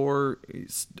Thor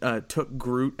took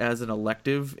Groot as an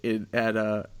elective at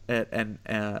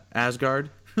Asgard.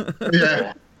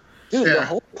 Yeah. Dude, the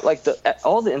whole,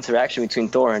 all the interaction between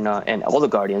Thor and all the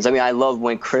Guardians. I mean, I love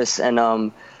when Chris and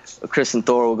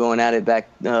Thor were going at it back.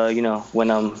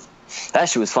 When that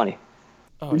shit was funny.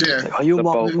 Oh, yeah. Like, are you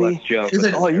mocking me? He's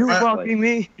like, are you mocking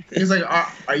me? He's like,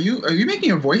 are you making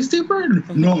your voice deeper?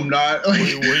 No, I'm not.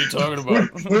 Like, what are you talking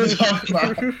about? What are you talking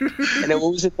about? And then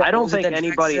what was it? I don't think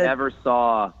anybody ever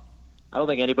saw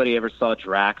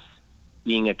Drax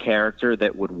being a character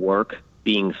that would work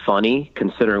being funny,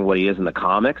 considering what he is in the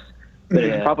comics. But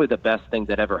it's probably the best thing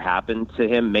that ever happened to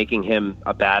him, making him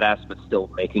a badass, but still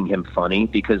making him funny.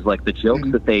 Because like the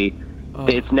jokes that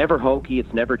it's never hokey,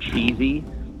 it's never cheesy.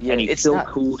 Yeah, and he's still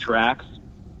cool Drax.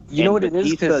 You know what it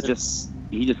is?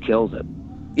 He just kills it.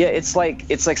 Yeah, it's like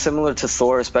similar to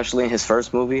Thor, especially in his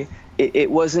first movie.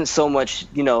 It wasn't so much,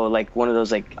 like one of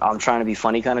those like I'm trying to be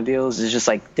funny kind of deals. It's just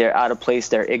like they're out of place,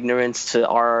 their ignorance to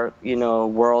our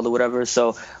world or whatever.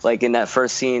 So like in that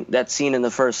scene in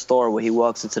the first Thor where he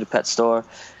walks into the pet store,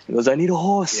 he goes, "I need a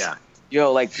horse." Yeah.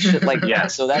 Like shit like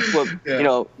that. So that's what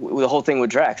the whole thing with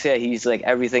Drax. Yeah, he's like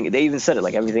everything. They even said it,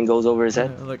 like everything goes over his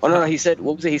head. No. He said,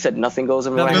 what was it? He said nothing goes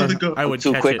over my head. I would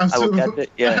too catch quick. it. I would catch it.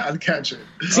 Yeah, I'd catch it.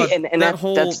 See, and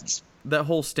that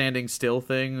whole standing still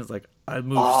thing is like I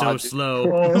move slow.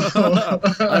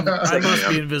 I must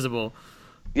be invisible.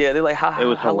 Yeah, they're like, how? It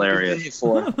was hilarious.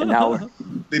 For an hour.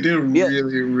 They did a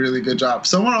really, really good job.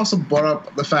 Someone also brought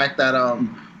up the fact that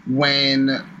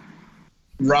when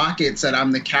Rocket said,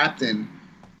 "I'm the captain,"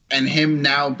 and him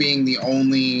now being the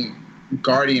only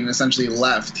Guardian essentially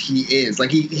left, he is. Like,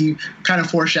 he kind of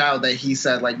foreshadowed that he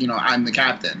said, like, I'm the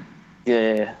captain.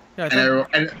 Yeah.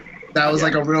 And that was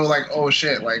like a real, like, oh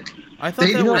shit. Like, I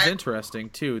thought that was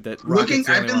interesting, too. That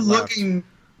I've been looking.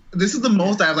 This is the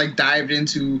most I've, like, dived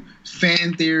into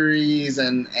fan theories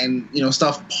and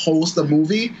stuff post the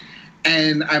movie.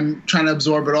 And I'm trying to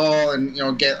absorb it all and,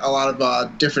 get a lot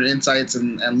of different insights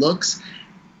and looks.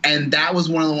 And that was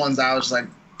one of the ones that I was just like,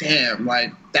 damn,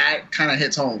 like that kind of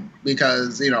hits home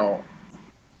because,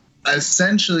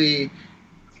 essentially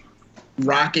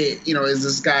Rocket, is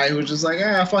this guy who's just like,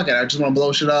 fuck it. I just want to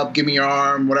blow shit up. Give me your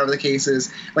arm, whatever the case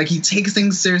is. Like he takes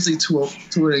things seriously to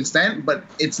an extent, but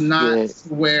it's not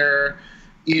where,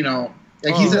 he never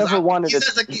wanted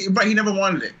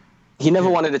it. He never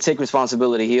wanted to take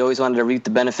responsibility. He always wanted to reap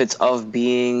the benefits of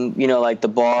being, like the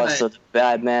boss or the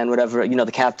bad man, whatever,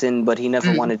 the captain. But he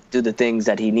never wanted to do the things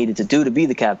that he needed to do to be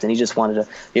the captain. He just wanted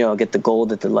to, get the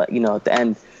gold at the, at the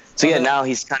end. So now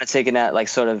he's kind of taking that like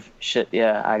sort of shit.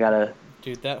 Yeah, I gotta.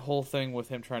 Dude, that whole thing with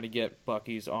him trying to get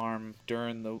Bucky's arm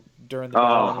during the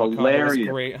battle was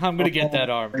great. I'm gonna get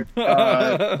that arm.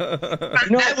 At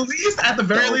the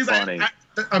very least,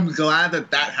 I'm glad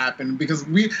that happened because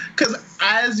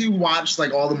as you watch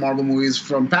like all the Marvel movies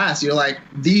from past, you're like,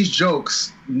 these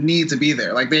jokes need to be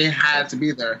there. Like they had to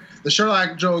be there. The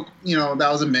Sherlock joke, that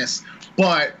was a miss,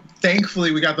 but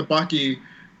thankfully we got the Bucky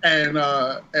and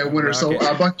Winter. So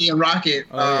Bucky and Rocket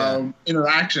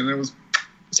interaction. It was.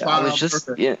 I was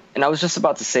just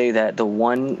about to say that the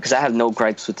one, because I have no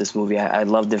gripes with this movie. I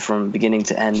loved it from beginning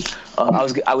to end.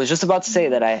 I was just about to say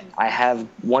that I have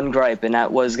one gripe, and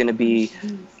that was going to be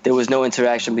there was no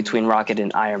interaction between Rocket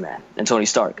and Iron Man and Tony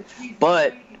Stark.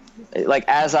 But like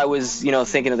as I was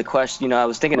thinking of the question, I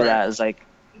was thinking of that as like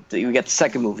we get the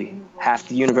second movie. Half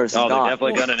the universe is gone. They're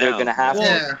definitely gonna They're gonna have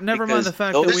to. Never mind the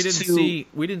fact that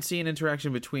we didn't see an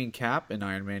interaction between Cap and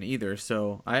Iron Man either.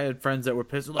 So I had friends that were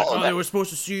pissed, like, they were supposed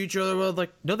to see each other. Well,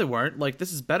 like, no, they weren't. Like,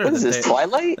 this is better. What is this,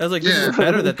 Twilight? I was like, this is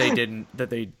better that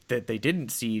they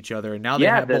didn't see each other, and now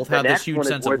they both have this huge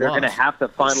sense of loss. They're gonna have to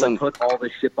finally put all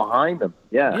this shit behind them.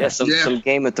 Some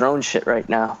Game of Thrones shit right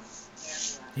now.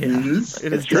 Yeah,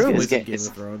 it is true. Game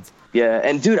of Thrones. Yeah,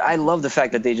 and dude, I love the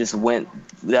fact that they just went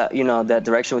that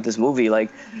direction with this movie.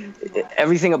 Like,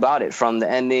 everything about it, from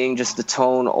the ending, just the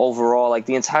tone overall, like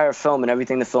the entire film and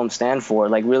everything the film stand for,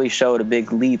 like really showed a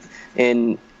big leap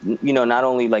in, not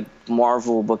only like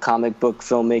Marvel but comic book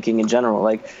filmmaking in general.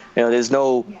 Like, there's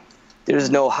no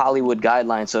Hollywood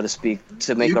guideline, so to speak,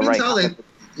 to make a right.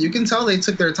 You can tell they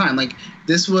took their time. Like,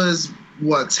 this was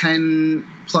 10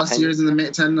 plus years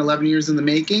 11 years in the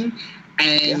making,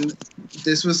 and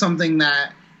this was something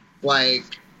that, like,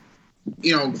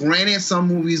 granted, some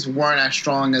movies weren't as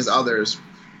strong as others.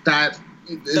 That's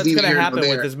going to happen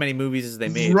with as many movies as they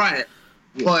made, right?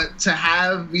 Yeah. But to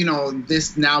have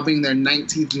this now being their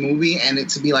 19th movie, and it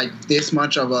to be like this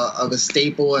much of a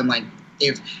staple, and like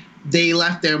if they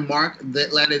left their mark,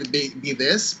 that let it be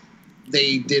this,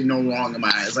 they did no wrong in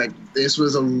my eyes. Like, this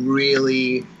was a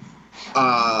really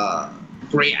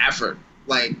great effort,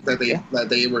 like that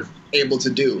they were able to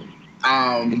do.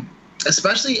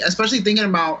 Especially thinking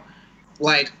about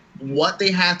like what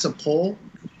they had to pull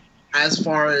as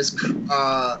far as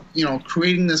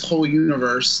creating this whole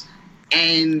universe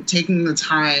and taking the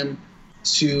time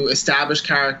to establish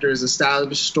characters,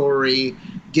 establish story,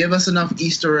 give us enough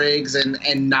Easter eggs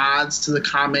and nods to the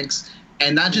comics,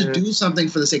 and not just do something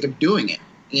for the sake of doing it,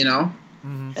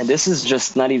 And this is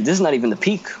just not even the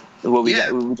peak. What we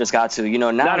just got to,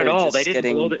 now not at all. They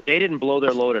didn't blow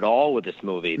their load at all with this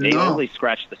movie. They only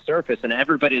scratched the surface, and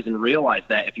everybody doesn't realize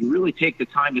that. If you really take the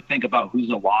time to think about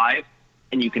who's alive,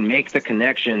 and you can make the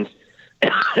connections,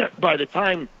 by the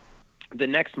time the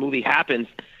next movie happens,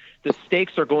 the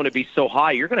stakes are going to be so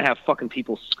high. You're going to have fucking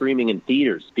people screaming in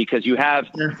theaters, because you have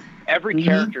every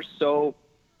character so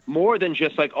more than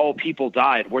just like, oh, people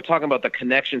died. We're talking about the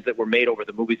connections that were made over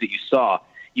the movies that you saw.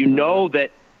 You know that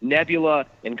Nebula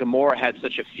and Gamora had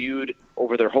such a feud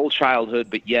over their whole childhood,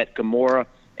 but yet Gamora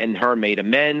and her made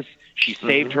amends. She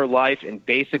saved her life and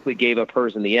basically gave up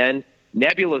hers in the end.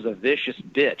 Nebula's a vicious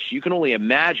bitch. You can only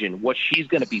imagine what she's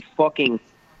going to be fucking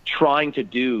trying to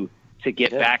do to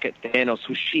get back at Thanos,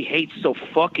 who she hates so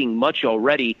fucking much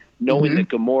already, knowing that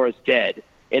Gamora's dead.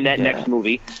 In that next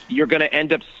movie, you're going to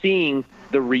end up seeing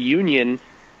the reunion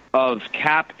of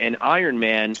Cap and Iron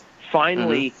Man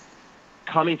finally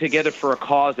coming together for a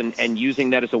cause and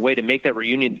using that as a way to make that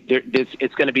reunion.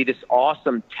 It's going to be this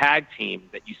awesome tag team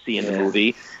that you see in the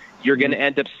movie. You're going to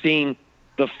end up seeing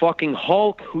the fucking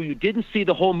Hulk, who you didn't see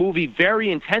the whole movie very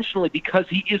intentionally because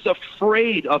he is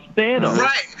afraid of Thanos.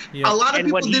 Right. Yeah. A lot of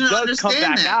people didn't understand come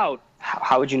back that. Out,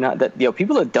 how would you not?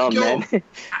 People are dumb, man.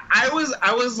 I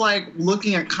was like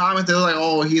looking at comments. They're like,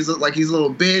 "Oh, he's a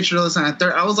little bitch," or this and that.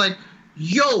 Third. I was like,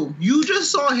 "Yo, you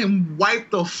just saw him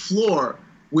wipe the floor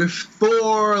with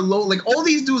Thor, like all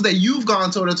these dudes that you've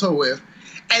gone toe to toe with,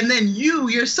 and then you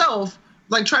yourself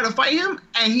like try to fight him,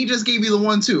 and he just gave you the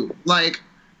 1-2. Like,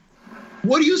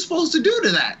 what are you supposed to do to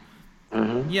that?"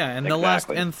 Yeah, and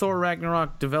and Thor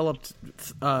Ragnarok developed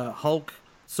Hulk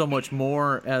so much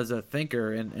more as a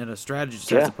thinker and a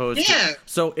strategist as opposed to.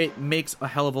 So it makes a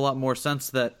hell of a lot more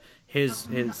sense that his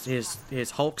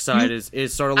Hulk side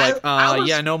is sort of like,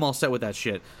 no, I'm all set with that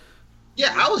shit.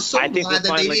 Yeah, I was so glad that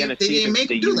they didn't make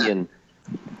him do that.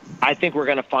 I think we're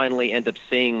going to finally end up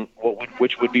seeing,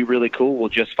 which would be really cool. We'll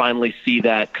just finally see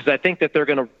that, because I think that they're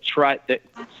going to try that,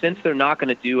 since they're not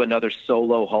going to do another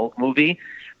solo Hulk movie.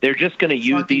 They're just going to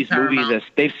use these movies as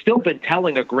they've still been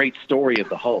telling a great story of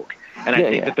the Hulk, and I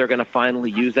think that they're going to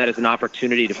finally use that as an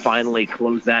opportunity to finally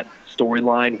close that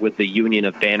storyline with the union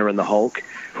of Banner and the Hulk,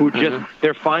 who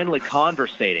they're finally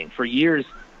conversating. For years,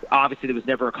 obviously there was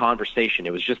never a conversation.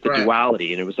 It was just the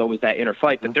duality, and it was always that inner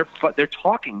fight. But they're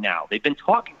talking now. They've been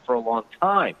talking for a long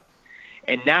time,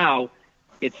 and now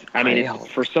it's. I mean,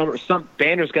 for some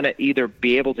Banner's going to either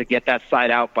be able to get that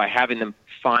side out by having them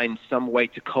find some way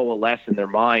to coalesce in their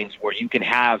minds where you can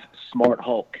have smart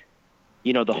Hulk.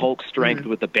 The Hulk strength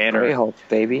with the Banner, Hulk,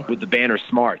 baby, with the Banner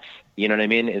smarts. You know what I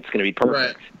mean? It's going to be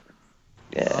perfect.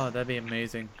 Yeah. Oh, that'd be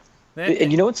amazing.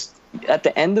 And what's at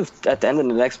the end of the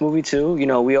next movie too?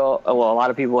 A lot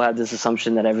of people have this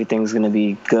assumption that everything's going to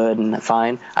be good and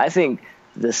fine. I think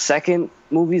the second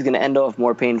movie is going to end off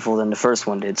more painful than the first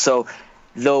one did. So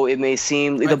though it may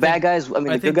seem the bad guys. I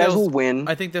mean, the good guys will win.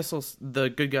 I think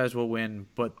the good guys will win,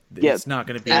 but it's not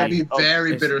going to be. It'll be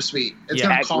very bittersweet. It's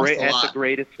going to cost a lot. At the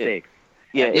greatest stakes.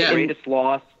 At the greatest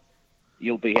loss,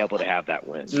 you'll be able to have that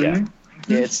win. Mm-hmm.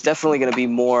 Yeah, it's definitely going to be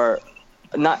more.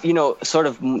 Not sort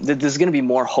of. There's going to be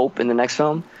more hope in the next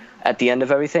film at the end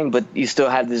of everything, but you still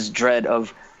have this dread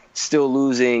of still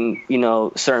losing,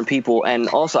 certain people, and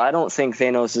also I don't think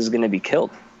Thanos is going to be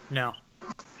killed. No.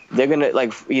 They're gonna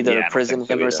either prison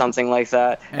him or something like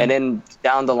that, and then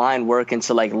down the line work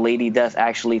into Lady Death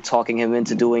actually talking him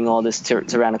into doing all this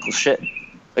tyrannical shit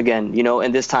again,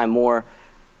 and this time more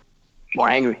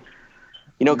angry,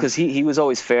 because he was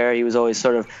always fair, he was always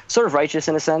sort of righteous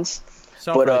in a sense,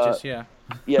 self-righteous,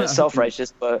 yeah,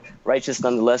 self-righteous, but righteous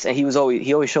nonetheless, and he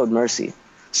always showed mercy.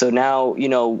 So now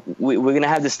we're gonna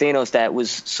have this Thanos that was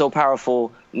so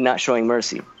powerful, not showing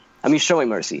mercy. I mean, showing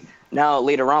mercy. Now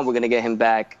later on, we're gonna get him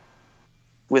back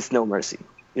with no mercy.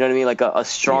 You know what I mean? Like a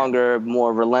stronger,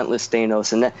 more relentless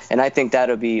Thanos, and I think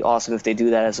that'll be awesome if they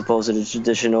do that as opposed to the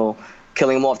traditional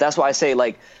killing him off. That's why I say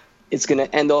it's gonna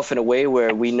end off in a way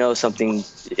where we know something.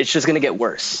 It's just gonna get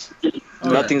worse.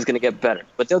 Nothing's gonna get better.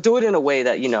 But they'll do it in a way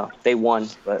that they won.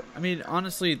 But I mean,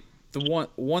 honestly, the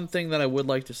one thing that I would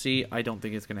like to see, I don't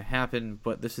think it's gonna happen.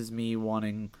 But this is me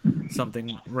wanting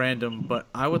something random. But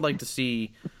I would like to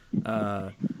see.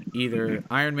 Either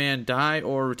Iron Man die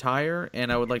or retire, and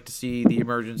I would like to see the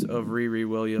emergence of Riri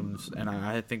Williams, and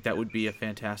I think that would be a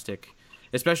fantastic,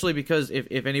 especially because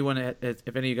if any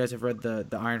of you guys have read the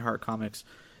Ironheart comics,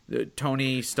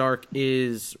 Tony Stark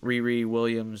is Riri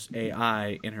Williams'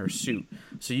 AI in her suit,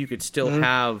 so you could still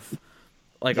have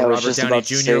a Robert Downey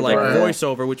Jr.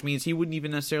 voiceover, which means he wouldn't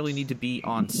even necessarily need to be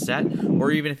on set,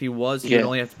 or even if he was, he would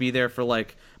only have to be there for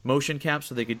motion caps,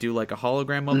 so they could do a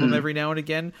hologram of him every now and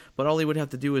again. But all he would have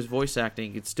to do is voice acting.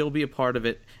 He could still be a part of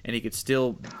it, and he could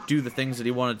still do the things that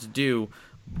he wanted to do,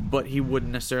 but he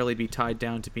wouldn't necessarily be tied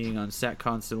down to being on set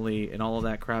constantly and all of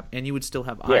that crap. And you would still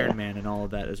have Iron Man and all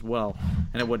of that as well,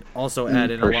 and it would also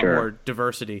add in a lot more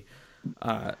diversity.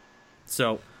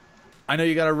 So I know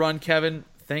you got to run, Kevin.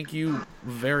 Thank you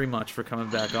very much for coming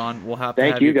back on. We'll have to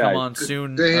have you come on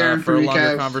soon for a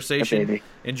longer conversation.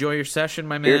 Enjoy your session,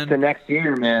 my man. Here's to next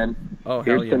year, man. Oh,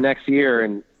 hell yeah. Here's to next year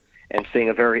and seeing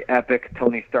a very epic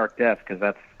Tony Stark death, because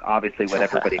that's obviously what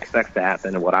everybody expects to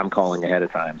happen and what I'm calling ahead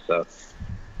of time. So,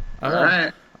 all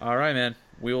right, man.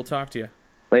 We will talk to you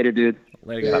later, dude.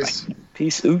 Later, guys.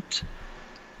 Peace out.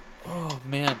 Oh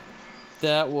man,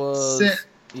 that was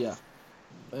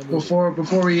Before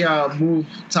we move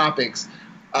topics.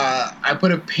 I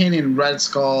put a pin in Red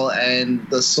Skull and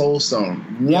the Soul Stone.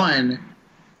 One,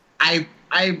 I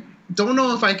don't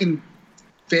know if I can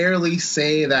fairly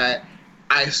say that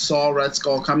I saw Red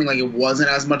Skull coming. It wasn't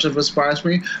as much of a surprise for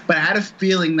me, but I had a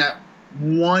feeling that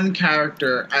one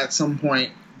character at some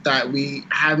point that we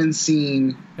haven't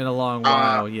seen in a long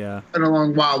while,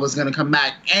 was going to come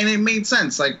back, and it made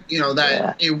sense.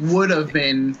 It would have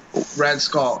been Red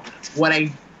Skull. What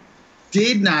I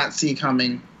did not see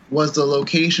coming was the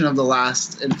location of the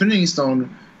last Infinity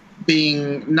Stone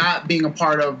not being a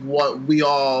part of what we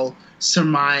all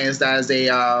surmised as a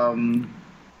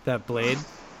that blade.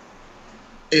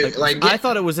 I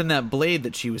thought it was in that blade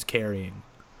that she was carrying.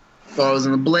 Thought it was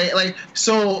in the blade.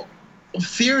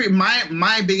 Theory.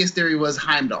 My biggest theory was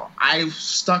Heimdall. I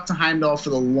stuck to Heimdall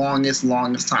for the longest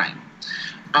time.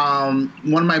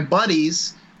 One of my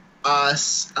buddies,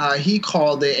 he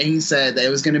called it and he said that it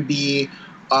was going to be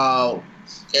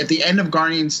at the end of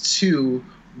Guardians 2,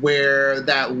 where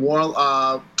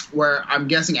where I'm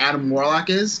guessing Adam Warlock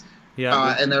is.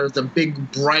 Yeah. And there was a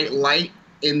big bright light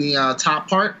in the top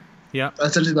part. Yeah.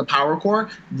 Essentially the power core.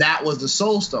 That was the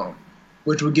Soul Stone,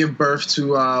 which would give birth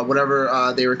to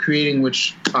whatever they were creating,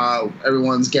 which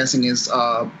everyone's guessing is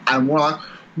Adam Warlock,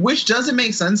 which doesn't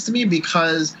make sense to me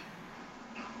because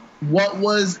what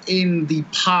was in the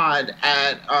pod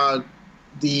at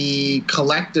the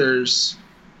Collector's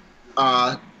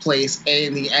place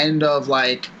in the end of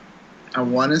I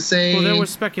want to say. Well, there was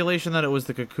speculation that it was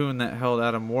the cocoon that held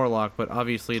Adam Warlock, but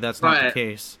obviously that's not the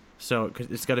case. So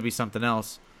it's got to be something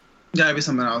else. Gotta be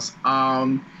something else.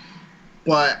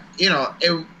 But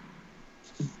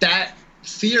that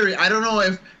theory, I don't know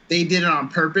if they did it on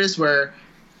purpose, where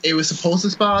it was supposed to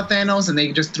spell out Thanos, and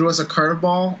they just threw us a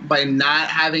curveball by not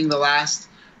having the last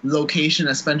location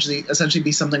essentially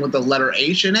be something with the letter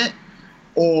H in it,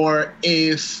 or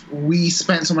if we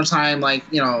spent so much time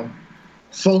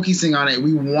focusing on it,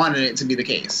 we wanted it to be the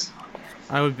case.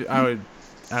 I would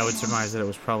surmise that it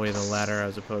was probably the latter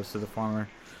as opposed to the former.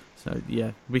 So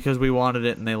yeah, because we wanted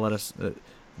it and they let us.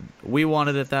 we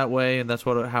wanted it that way, and that's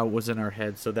how it was in our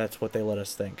head. So that's what they let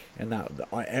us think. And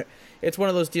it's one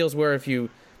of those deals where if you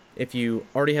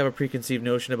already have a preconceived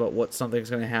notion about what something's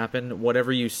going to happen,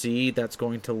 whatever you see, that's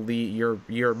going to lead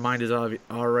your mind is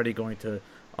already going to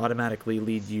automatically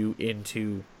lead you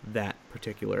into that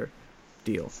particular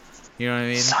deal. You know what I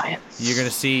mean? Science. You're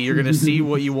gonna see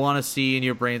what you want to see, and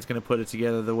your brain's gonna put it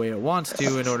together the way it wants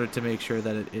to in order to make sure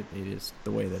that it is the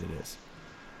way that it is.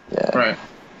 Yeah. Right.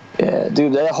 Yeah,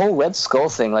 dude, that whole Red Skull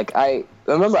thing. Like, I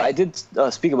remember I did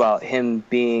speak about him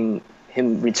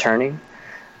returning,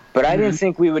 but I didn't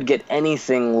think we would get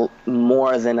anything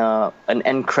more than an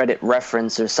end credit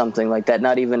reference or something like that.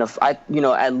 Not even I would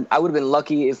have been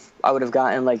lucky if I would have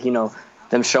gotten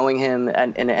them showing him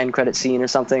in an end credit scene or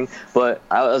something. But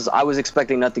I was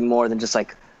expecting nothing more than just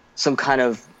like some kind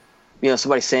of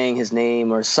somebody saying his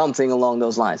name or something along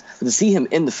those lines. But to see him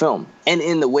in the film and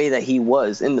in the way that he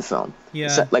was in the film,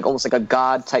 like almost like a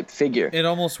god type figure. It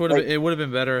almost would have. It would have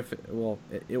been better if it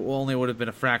only would have been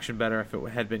a fraction better if it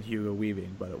had been Hugo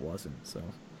Weaving, but it wasn't. So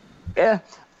yeah.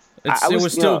 It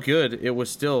was still good. It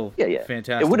was still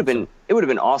fantastic. It would have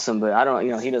been awesome, but I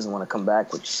don't. He doesn't want to come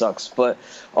back, which sucks. But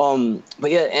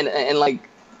yeah, and like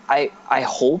I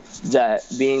hope that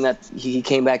being that he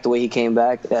came back the way he came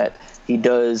back, that he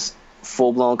does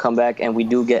full blown comeback, and we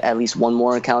do get at least one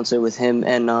more encounter with him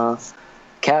and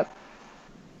Cap.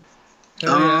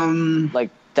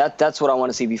 Like that's what I want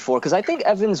to see before, because I think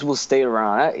Evans will stay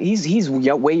around. He's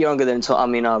way younger than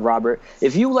Robert.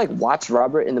 If you watch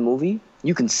Robert in the movie,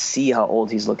 you can see how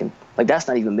old he's looking. Like, that's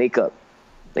not even makeup.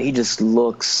 Like, he just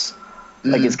looks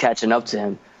like it's catching up to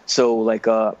him. So I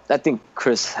think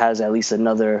Chris has at least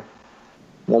one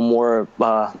more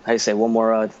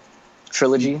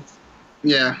trilogy.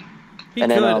 Yeah. He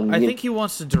could. I think he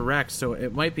wants to direct, so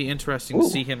it might be interesting to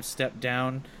see him step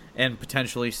down and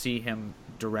potentially see him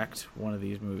direct one of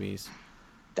these movies.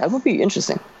 That would be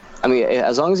interesting. I mean,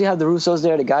 as long as you have the Russos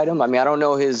there to guide him. I mean, I don't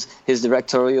know his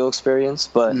directorial experience,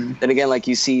 but then again,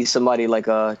 you see somebody like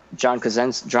John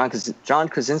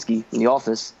Krasinski in The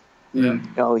Office. Yeah.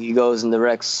 He goes and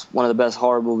directs one of the best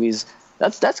horror movies.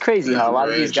 That's crazy how a lot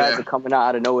of these guys are coming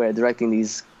out of nowhere directing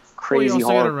these crazy horror. You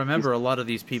also got to remember, a lot of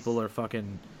these people are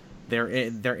fucking. They're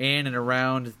in and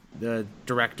around the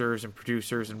directors and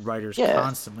producers and writers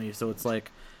constantly. So it's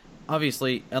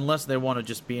obviously, unless they want to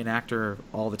just be an actor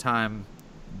all the time,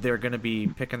 they're going to be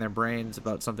picking their brains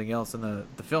about something else in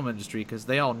the film industry, because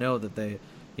they all know that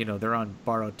they're on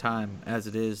borrowed time as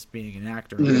it is being an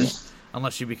actor,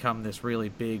 unless you become this really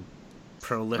big,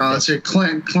 prolific. Unless you're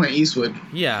Clint Eastwood.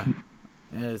 Yeah.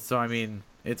 So I mean,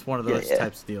 it's one of those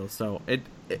types of deals. So it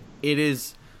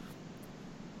is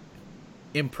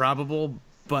improbable,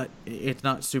 but it's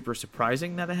not super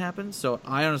surprising that it happens. So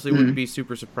I honestly wouldn't be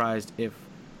super surprised if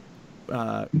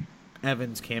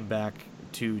Evans came back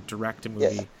to direct a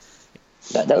movie.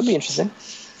 That would be interesting.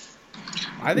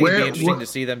 I think it'd be interesting to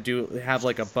see them have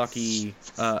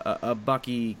a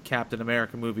Bucky Captain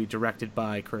America movie directed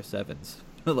by Chris Evans.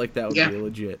 That would be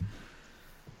legit.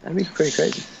 That'd be pretty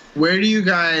crazy. Where do you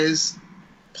guys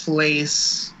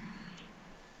place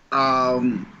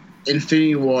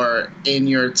Infinity War in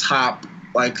your top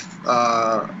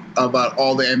about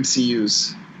all the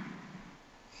MCUs?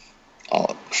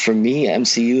 For me,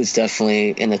 MCU is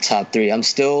definitely in the top 3. I'm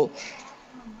still,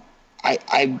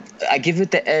 I give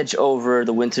it the edge over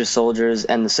the Winter Soldiers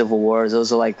and the Civil Wars.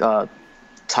 Those are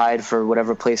tied for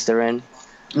whatever place they're in.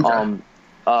 Okay.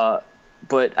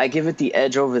 But I give it the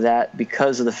edge over that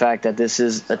because of the fact that this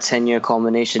is a 10-year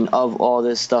culmination of all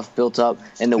this stuff built up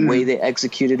and the way they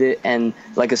executed it. And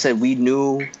like I said, we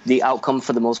knew the outcome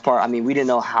for the most part. I mean, we didn't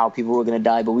know how people were going to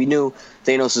die, but we knew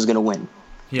Thanos was going to win.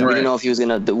 Yeah, we didn't know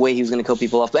if the way he was going to kill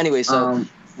people off. But anyway, so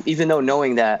even though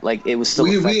knowing that, it was still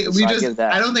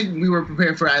I don't think we were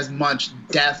prepared for as much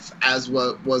death as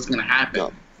what was going to happen.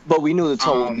 No. But we knew the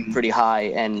toll would be pretty high,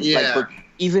 and but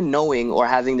even knowing or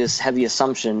having this heavy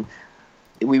assumption,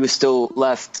 we were still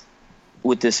left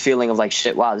with this feeling of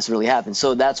shit, wow, this really happened.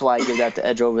 So that's why I give that the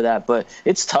edge over that. But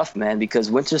it's tough, man,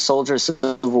 because Winter Soldier,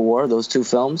 Civil War, those 2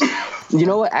 films, you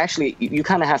know what? Actually, you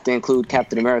kind of have to include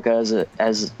Captain America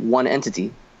as one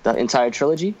entity, the entire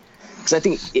trilogy. Because I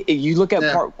think if you look at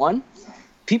part 1,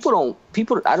 people,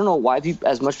 I don't know why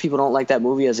as much people don't like that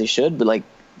movie as they should, but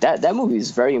that movie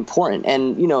is very important.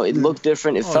 And, it looked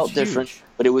different, it felt different,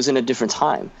 but it was in a different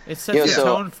time. It sets the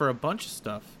tone for a bunch of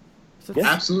stuff.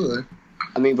 Absolutely.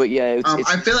 I mean, but yeah,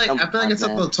 I feel like it's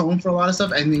up the tone for a lot of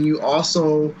stuff, and then you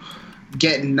also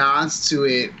get nods to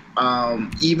it,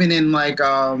 even in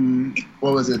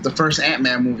what was it, the first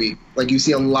Ant-Man movie? You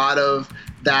see a lot of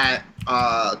that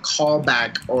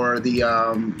callback or the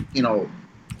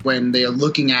when they're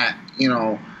looking at,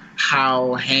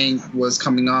 how Hank was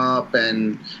coming up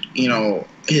and,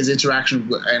 his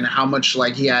interaction and how much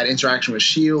like he had interaction with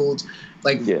S.H.I.E.L.D.,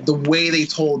 the way they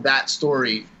told that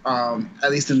story, at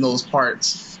least in those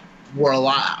parts, were a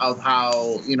lot of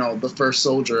how, the first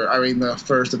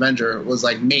Avenger was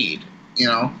like made,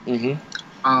 Mm-hmm.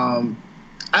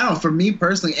 I don't know, for me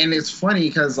personally, and it's funny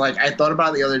because like I thought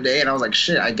about it the other day and I was like,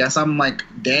 shit, I guess I'm like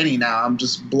Danny now. I'm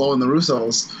just blowing the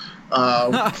Russos.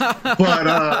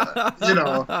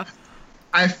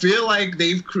 I feel like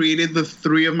they've created the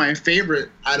three of my favorite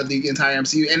out of the entire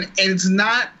MCU. And it's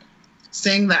not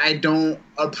saying that I don't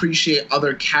appreciate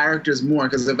other characters more,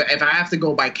 because if I have to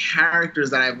go by characters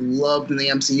that I've loved in the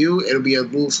MCU, it'll be a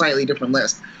little slightly different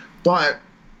list. But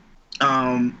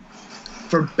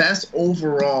for best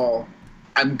overall,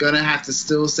 I'm going to have to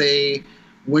still say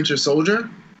Winter Soldier.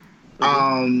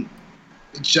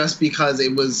 Just because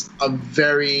it was a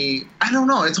very... I don't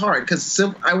know, it's hard, because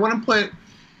I want to put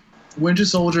Winter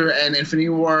Soldier and Infinity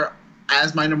War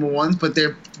as my number ones, but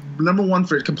they're number one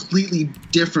for completely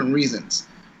different reasons,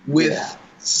 with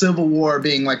Civil War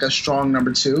being like a strong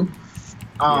number two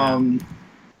and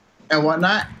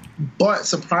whatnot. But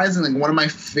surprisingly, one of my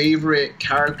favorite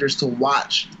characters to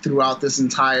watch throughout this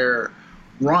entire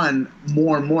run,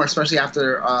 more and more, especially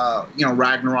after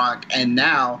Ragnarok and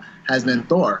now, has been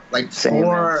Thor.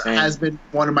 Thor has been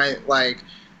one of my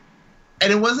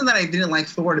and it wasn't that I didn't like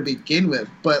Thor to begin with,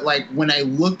 but like when I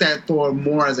looked at Thor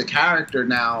more as a character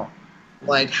now,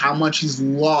 like how much he's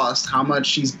lost, how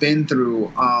much he's been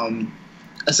through,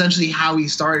 essentially how he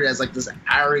started as like this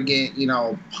arrogant,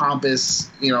 pompous,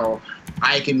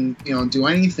 I can, do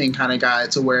anything kind of guy,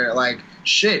 to where like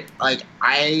shit, like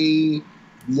I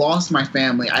lost my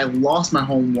family, I lost my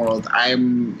home world,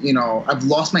 I've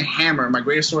lost my hammer, my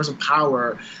greatest source of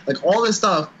power, like all this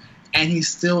stuff, and he's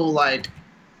still like,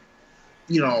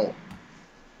 I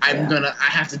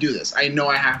have to do this. I know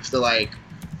I have to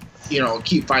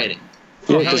keep fighting.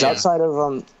 Yeah, because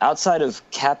outside of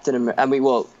Captain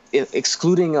America,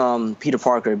 excluding Peter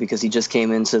Parker because he just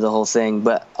came into the whole thing,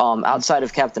 but outside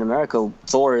of Captain America,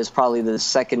 Thor is probably the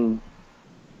second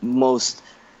most.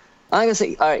 I'm gonna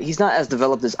say, all right, he's not as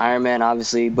developed as Iron Man,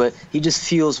 obviously, but he just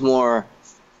feels more.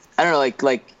 I don't know,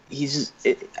 like he's just.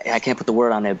 I can't put the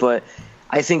word on it, but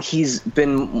I think he's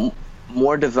been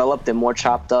more developed and more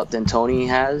chopped up than Tony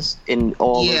has in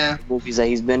all the movies that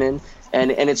he's been in.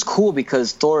 And it's cool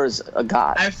because Thor is a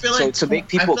god. I feel like to make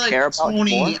people care about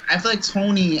Tony, I feel like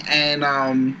Tony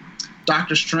and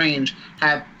Doctor Strange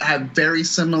have very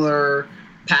similar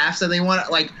paths that they want.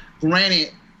 Like,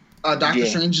 granted, Doctor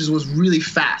Strange was really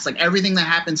fast. Like, everything that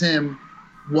happened to him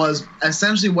was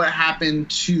essentially what happened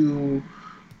to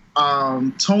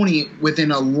Tony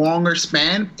within a longer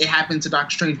span. It happened to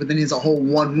Doctor Strange within his whole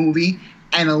one movie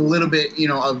and a little bit,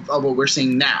 of what we're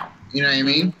seeing now. You know what I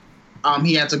mean?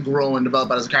 He had to grow and develop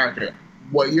as a character.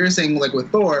 What you're saying, like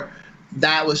with Thor,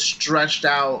 that was stretched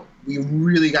out. We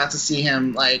really got to see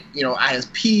him, at his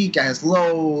peak, at his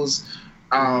lows,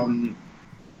 and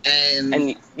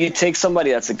you take somebody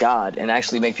that's a god and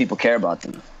actually make people care about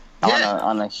them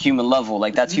on a human level.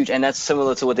 Like, that's huge, and that's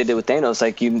similar to what they did with Thanos.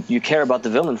 Like, you care about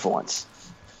the villain for once.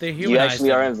 You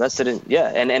actually are invested in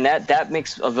and that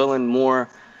makes a villain more,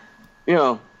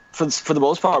 for the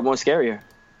most part, more scarier.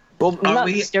 Well,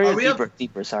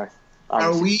 deeper. Sorry.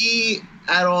 Are we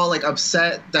at all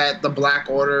upset that the Black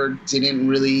Order didn't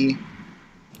really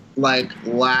I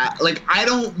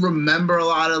don't remember a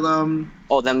lot of them.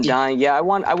 Oh, them dying. Yeah, I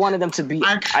wanted them to be.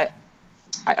 I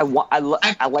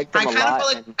like them a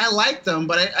lot. I like them,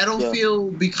 but I don't feel,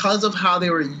 because of how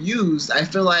they were used, I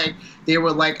feel like they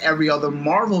were like every other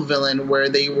Marvel villain, where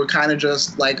they were kind of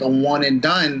just like a one and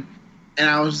done. And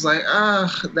I was like,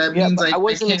 that means I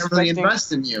can't really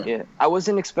invest in you. Yeah, I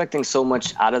wasn't expecting so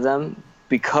much out of them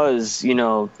because,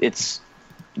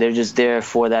 they're just there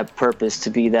for that purpose, to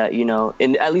be that,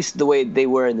 and at least the way they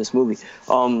were in this movie.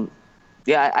 I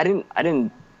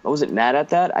wasn't mad at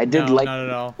that. I did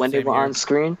when they were on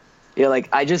screen. Yeah,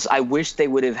 I wish they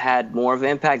would have had more of an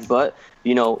impact, but,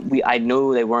 I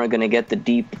knew they weren't going to get the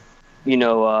deep,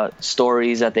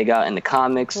 stories that they got in the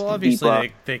comics. Well,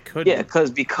 obviously they couldn't. Yeah,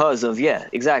 because of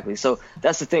exactly. So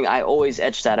that's the thing. I always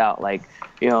etch that out.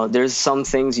 There's some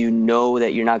things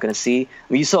that you're not going to see. I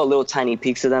mean, you saw little tiny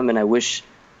peaks of them, and I wish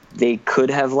they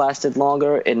could have lasted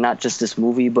longer, and not just this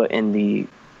movie, but in the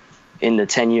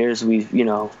 10 years we've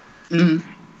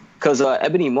because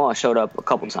Ebony Maw showed up a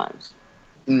couple times.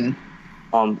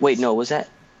 Wait, no, was that?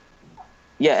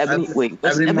 Yeah, Ebony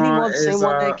Maw the same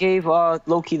one that gave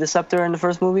Loki the scepter in the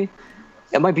first movie?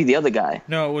 It might be the other guy.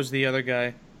 No, it was the other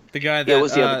guy. The guy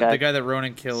that the guy that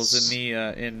Ronan kills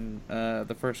in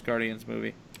the first Guardians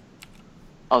movie.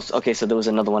 Oh, okay. So there was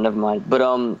another one. Never mind. But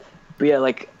yeah,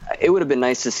 like it would have been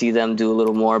nice to see them do a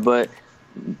little more, but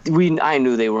I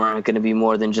knew they weren't going to be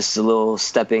more than just a little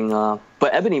stepping.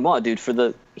 But Ebony Maw, dude,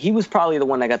 he was probably the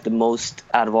one that got the most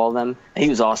out of all of them. He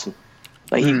was awesome.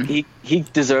 Like he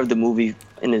deserved the movie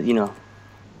in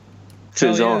to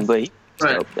his own. But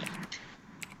right.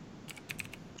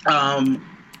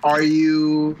 Are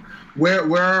you? Where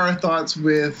are our thoughts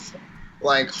with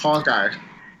like Hawkeye?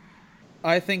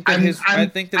 I think that his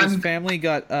family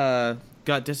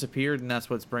got disappeared, and that's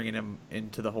what's bringing him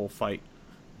into the whole fight.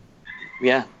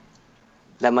 Yeah,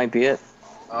 that might be it.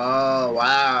 Oh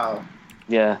wow.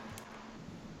 Yeah.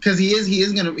 Because he's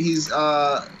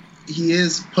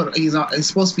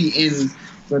supposed to be in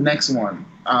the next one.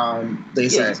 They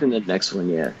say he's in the next one.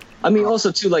 Yeah. I mean,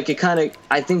 also too, like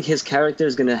I think his character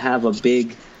is gonna have a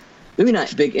big, maybe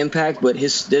not big impact, but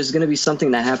there's gonna be something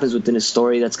that happens within his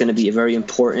story that's gonna be very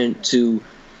important to.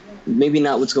 Maybe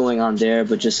not what's going on there,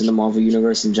 but just in the Marvel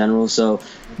Universe in general. So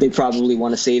they probably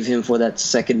want to save him for that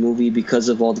second movie because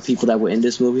of all the people that were in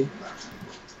this movie.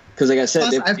 Because like I said,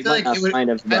 I feel like it would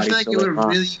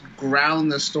really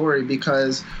ground the story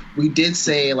because we did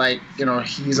say, like,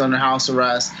 he's under house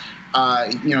arrest.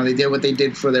 They did what they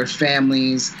did for their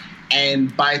families.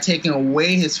 And by taking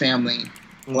away his family,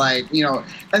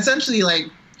 essentially, like,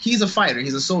 he's a fighter.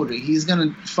 He's a soldier. He's going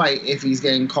to fight if he's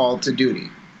getting called to duty.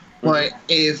 But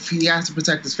if he has to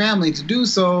protect his family to do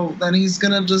so, then he's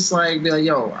gonna just like be like,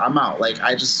 "Yo, I'm out. Like,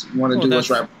 I just want to do what's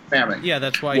right for family." Yeah,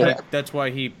 that's why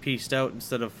he pieced out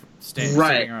instead of sitting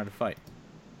around to fight.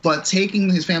 But taking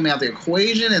his family out of the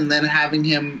equation and then having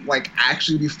him like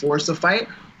actually be forced to fight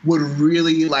would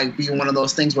really like be one of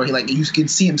those things where you can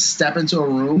see him step into a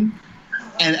room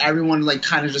and everyone like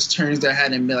kind of just turns their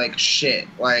head and be like, "Shit!"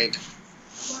 Like,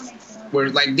 where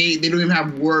like they don't even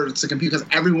have words to compete because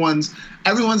everyone's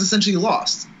essentially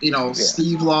lost.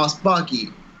 Steve lost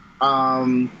Bucky.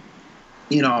 Tony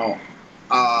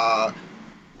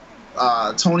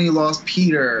lost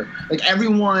Peter. Like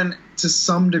everyone to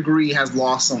some degree has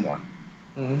lost someone.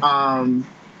 Mm-hmm.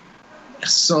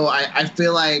 So I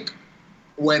feel like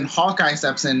when Hawkeye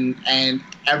steps in and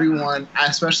everyone,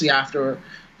 especially after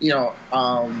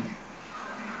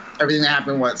everything that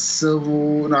happened, Civil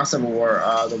War,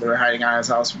 that they were hiding out of his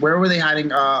house. Where were they hiding?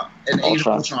 In Age of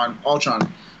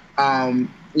Ultron.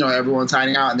 Everyone's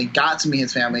hiding out, and they got to meet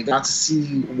his family, got to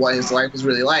see what his life was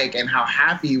really like, and how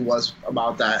happy he was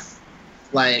about that.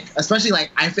 Like, especially,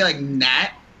 like, I feel like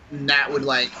Nat would,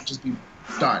 like, just be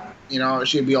done.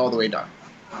 She'd be all the way done.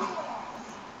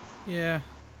 Yeah.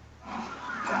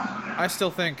 I still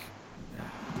think,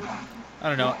 I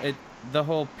don't know, the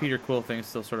whole Peter Quill thing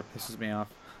still sort of pisses me off.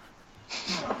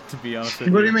 To be honest with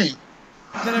you. What do you mean?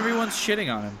 Then everyone's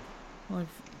shitting on him. Like,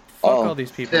 fuck all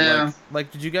these people. Yeah.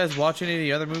 Like, did you guys watch any of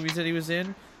the other movies that he was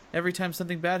in? Every time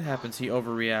something bad happens, he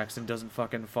overreacts and doesn't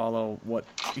fucking follow what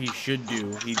he should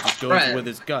do. He just goes with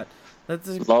his gut.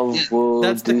 Love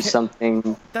will do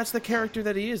something. That's the character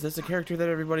that he is. That's the character that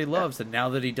everybody loves. And now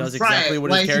that he does exactly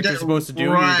what his character's supposed to do,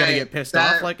 you're gonna get pissed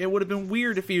off. Like, it would have been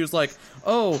weird if he was like,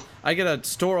 "Oh, I gotta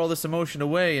store all this emotion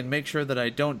away and make sure that I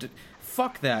don't."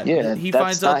 Fuck that. Yeah, he that's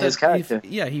finds not out his character.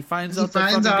 He finds out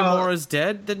that fucking Gamora's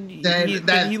dead. Then he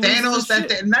Thanos.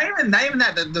 Not even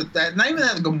that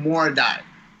Gamora died.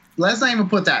 Let's not even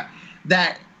put that.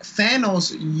 That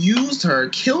Thanos used her,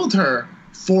 killed her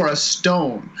for a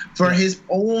stone, for his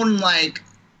own like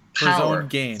power, for his own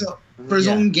gain. For his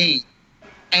own gain.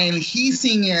 And he's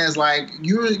seeing it as like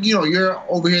you're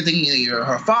over here thinking that you're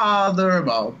her father,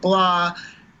 blah blah blah.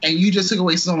 And you just took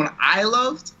away someone I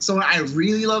loved, someone I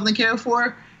really loved and cared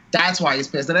for. That's why he's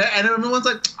pissed. And everyone's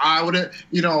like, I would have,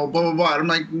 blah, blah, blah. And I'm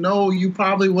like, no, you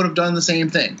probably would have done the same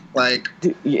thing. Like,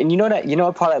 and you know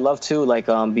what part I love too? Like,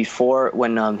 before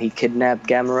when he kidnapped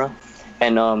Gamora,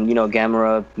 and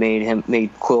Gamora made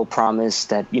Quill promise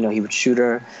that he would shoot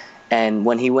her, and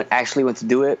when he actually went to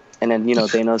do it, and then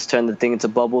Thanos turned the thing into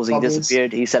bubbles and he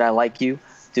disappeared. He said, "I like you,"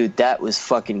 dude. That was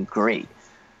fucking great.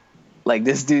 Like,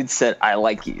 this dude said, "I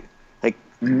like you." Like,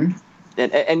 and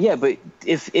yeah, but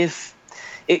if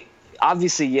it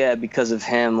obviously, yeah, because of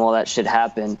him, all that shit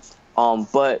happened.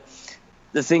 But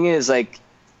the thing is, like,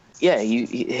 yeah,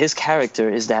 his character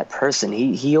is that person.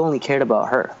 He only cared about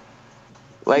her.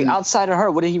 Like, outside of her,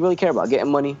 what did he really care about?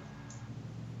 Getting money.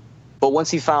 But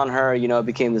once he found her, it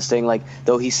became this thing. Like,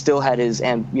 though he still had his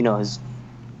his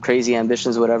crazy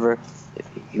ambitions, whatever,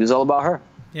 he was all about her.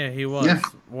 Yeah, he was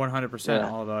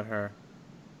 100% all about her.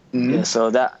 Yeah, so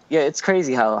it's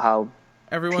crazy how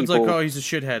everyone's like, oh, he's a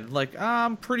shithead. Like,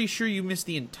 I'm pretty sure you missed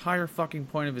the entire fucking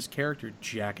point of his character,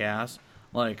 jackass.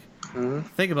 Like,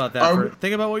 think about that.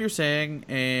 Think about what you're saying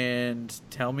and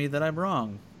tell me that I'm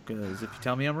wrong. Because if you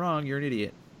tell me I'm wrong, you're an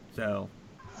idiot. So,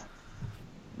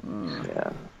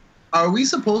 yeah. Are we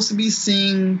supposed to be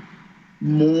seeing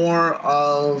more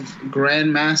of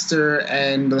Grandmaster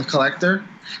and the Collector?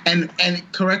 And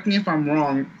correct me if I'm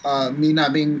wrong, me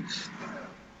not being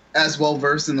as well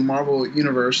versed in the Marvel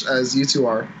universe as you two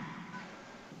are.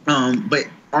 But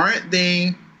aren't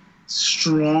they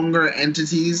stronger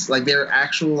entities? Like they're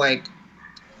actual like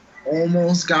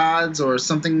almost gods or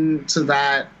something to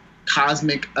that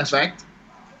cosmic effect?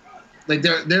 Like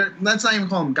they're let's not even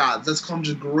call them gods. Let's call them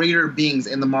just greater beings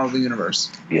in the Marvel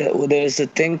universe. Yeah, well, there's a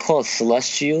thing called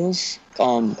Celestials.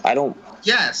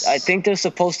 Yes. I think they're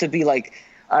supposed to be like.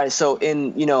 All right, so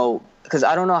because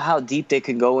I don't know how deep they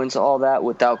could go into all that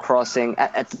without crossing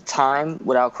at the time,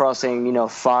 without crossing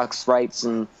Fox rights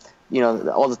and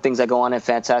all the things that go on in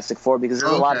Fantastic Four, because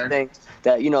there's a lot of things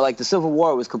that like the Civil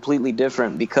War was completely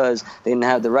different because they didn't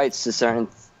have the rights to certain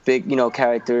big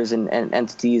characters and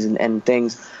entities and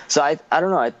things. So I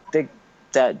don't know. I think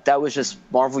that was just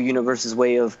Marvel Universe's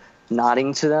way of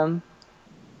nodding to them.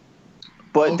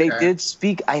 But they did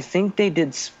speak. I think they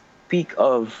did speak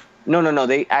of. No.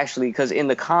 They actually, because in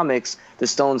the comics, the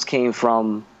stones came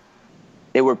from.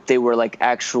 They were like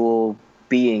actual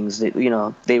beings.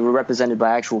 They were represented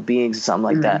by actual beings or something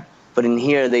like that. But in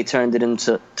here, they turned them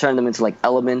into like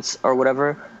elements or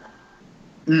whatever.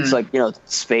 It's like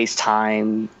space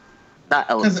time, not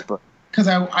elements, but. Because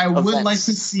I would like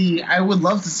to see. I would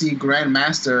love to see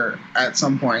Grandmaster at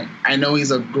some point. I know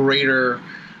he's a greater.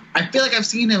 I feel like I've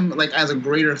seen him like as a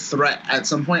greater threat at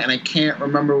some point, and I can't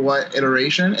remember what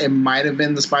iteration. It might have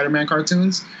been the Spider-Man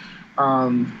cartoons,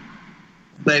 but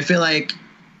I feel like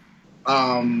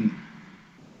I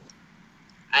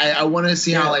want to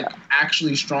see how like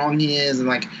actually strong he is and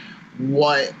like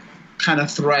what kind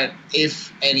of threat,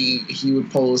 if any, he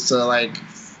would pose to like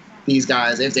these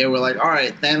guys if they were like, all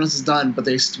right, Thanos is done, but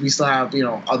we still have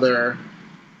other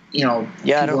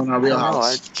people in our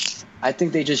wheelhouse. I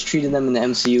think they just treated them in the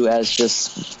MCU as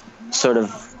just sort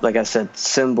of, like I said,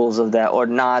 symbols of that or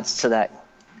nods to that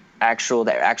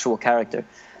actual character.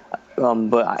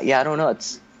 But yeah, I don't know.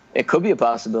 It could be a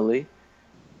possibility.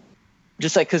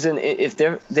 Just like because if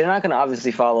they're not going to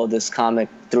obviously follow this comic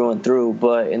through and through,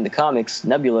 but in the comics,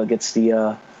 Nebula gets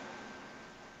the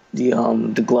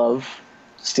glove,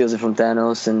 steals it from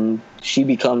Thanos, and she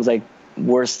becomes like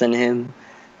worse than him,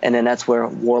 and then that's where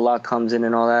Warlock comes in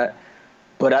and all that.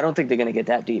 But I don't think they're gonna get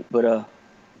that deep. But I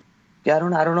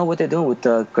don't know what they're doing with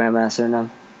the Grandmaster and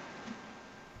them.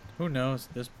 Who knows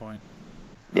at this point?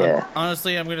 Yeah.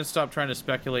 Honestly, I'm gonna stop trying to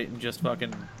speculate and just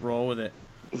fucking roll with it.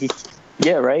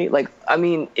 Yeah, right. Like, I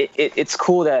mean, it's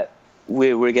cool that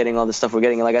we're getting all the stuff we're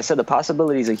getting. And like I said, the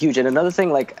possibilities are huge. And another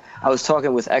thing, like I was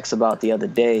talking with X about the other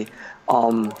day.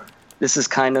 This is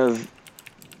kind of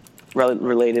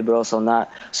related, but also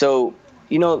not. So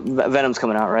Venom's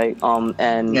coming out, right?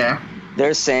 And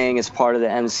they're saying it's part of the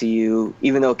MCU,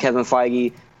 even though Kevin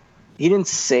Feige, he didn't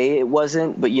say it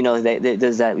wasn't, but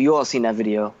there's that. You all seen that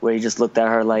video where he just looked at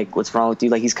her like, "What's wrong with you?"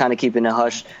 Like he's kind of keeping it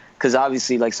hush because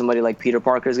obviously like somebody like Peter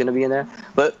Parker is going to be in there.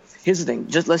 But here's the thing: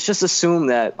 let's just assume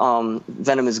that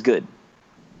Venom is good,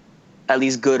 at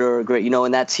least good or great,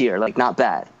 and that's here, like not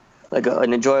bad, like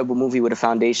an enjoyable movie with a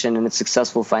foundation and it's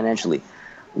successful financially.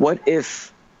 What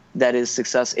if that is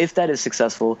success? If that is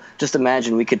successful, just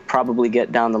imagine we could probably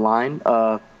get down the line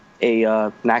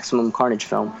a Maximum Carnage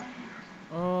film.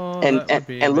 Oh, and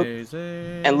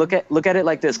look at it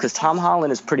like this, because Tom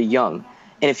Holland is pretty young,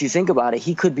 and if you think about it,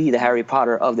 he could be the Harry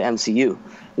Potter of the MCU,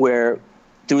 where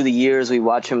through the years we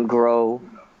watch him grow.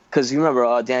 Because you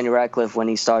remember Daniel Radcliffe, when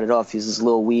he started off, he was this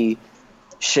little wee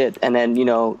shit, and then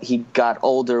he got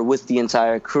older with the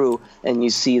entire crew, and you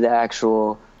see the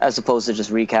actual, as opposed to just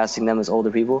recasting them as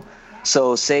older people.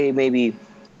 So say maybe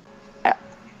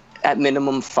at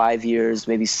minimum 5 years,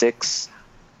 maybe 6,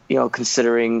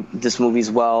 considering this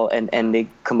movie's well, and they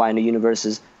combine the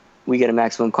universes, we get a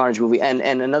Maximum Carnage movie. And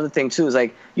another thing too is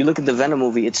like, you look at the Venom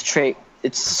movie, it's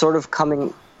sort of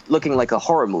looking like a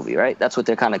horror movie, right? That's what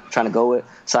they're kind of trying to go with,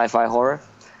 sci-fi horror.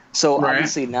 So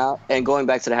obviously now, and going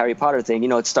back to the Harry Potter thing,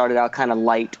 it started out kind of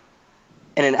light,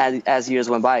 and then as years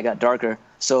went by, it got darker.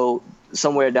 So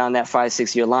somewhere down that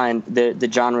 5-6 year line, the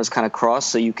genres kind of cross,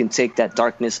 so you can take that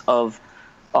darkness of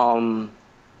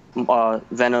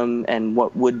Venom and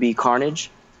what would be Carnage,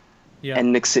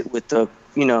 and mix it with the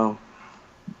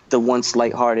once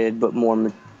lighthearted but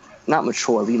more not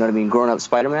mature, but grown up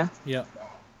Spider-Man. Yeah.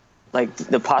 like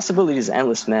the possibility is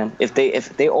endless, man. If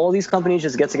they all these companies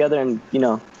just get together and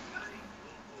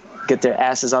get their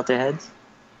asses out their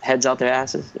heads out their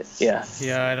asses, yeah.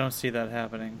 Yeah, I don't see that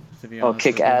happening, to be honest. Oh,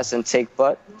 kick ass and take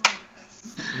butt.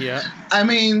 Yeah. I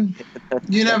mean,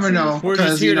 you never know. We're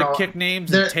just here to kick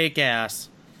names and take ass.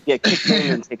 Yeah, kick names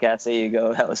and take ass. There you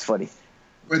go. That was funny.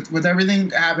 With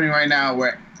everything happening right now,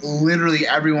 where literally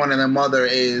everyone and their mother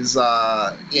is,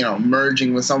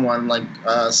 merging with someone like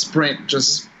Sprint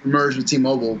just merged with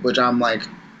T-Mobile, which I'm like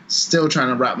still trying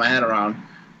to wrap my head around.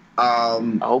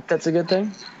 I hope that's a good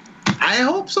thing. I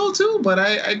hope so too, but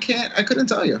I couldn't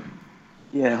tell you.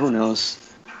 Yeah, who knows?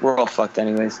 We're all fucked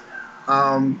anyways.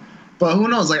 But who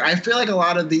knows? Like, I feel like a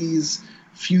lot of these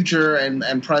future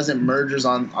and present mergers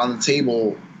on the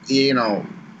table,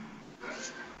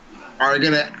 are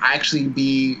gonna actually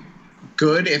be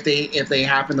good if they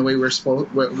happen the way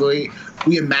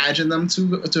we imagine them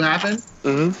to happen.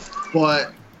 Mm-hmm.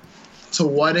 But to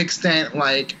what extent,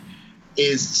 like,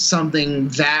 is something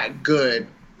that good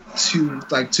too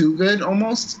good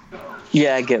almost?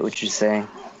 Yeah, I get what you're saying.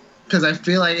 Because I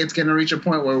feel like it's gonna reach a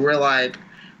point where we're like,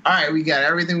 all right, we got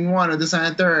everything we wanted, this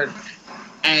and third.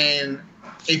 And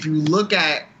if you look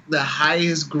at the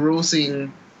highest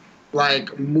grossing,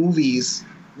 like, movies,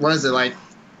 what is it, like,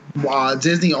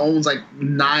 Disney owns, like,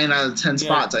 9 out of 10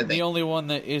 spots, I think. The only one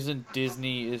that isn't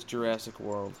Disney is Jurassic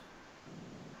World.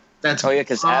 That's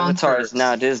because Avatar is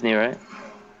now Disney, right?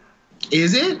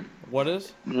 Is it? What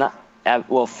is? Not,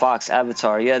 Fox,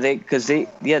 Avatar. Yeah,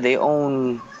 they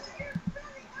own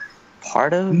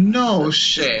part of. No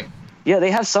shit. Yeah,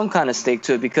 they have some kind of stake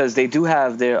to it because they do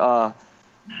have their.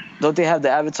 Don't they have the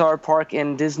Avatar park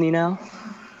in Disney now?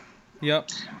 Yep.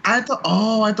 I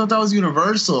thought that was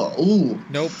Universal. Ooh.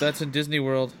 Nope, that's in Disney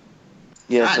World.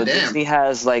 Yeah, God so damn. Disney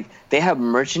has, like, they have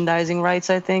merchandising rights,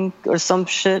 I think, or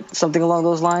something along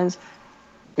those lines.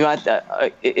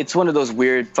 It's one of those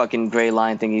weird fucking gray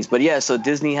line thingies. But yeah, so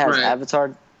Disney has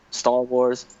Avatar, Star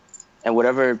Wars, and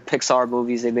whatever Pixar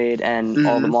movies they made, and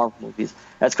all the Marvel movies.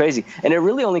 That's crazy. And they're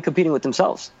really only competing with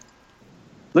themselves.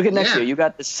 Look at next year. You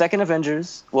got the second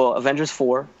Avengers, Avengers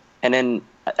 4, and then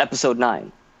Episode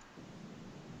 9.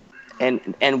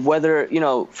 And whether,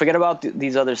 forget about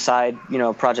these other side,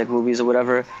 project movies or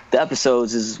whatever, the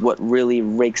episodes is what really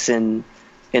rakes in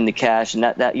the cash. And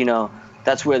that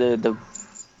that's where the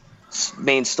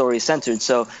main story is centered.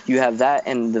 So you have that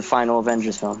and the final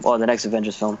Avengers film, or the next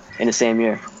Avengers film in the same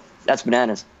year. That's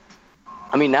bananas.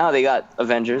 I mean, now they got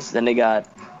Avengers, then they got,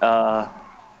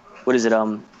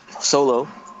 Solo.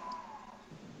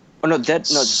 Oh, no,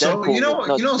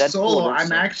 Deadpool. Solo,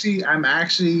 I'm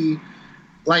actually,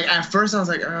 like, at first I was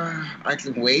like, I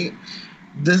can wait.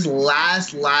 This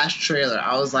last trailer,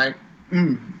 I was like,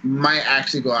 might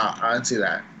actually go out and see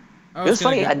that. It was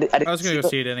funny. I was going to go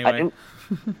see it anyway.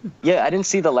 I didn't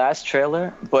see the last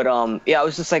trailer, but I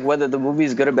was just like, whether the movie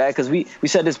is good or bad, because we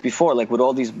said this before, like, with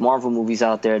all these Marvel movies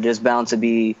out there, there's bound to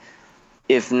be,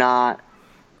 if not,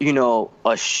 a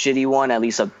shitty one, at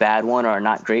least a bad one or a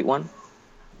not great one.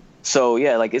 So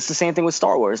yeah, like, it's the same thing with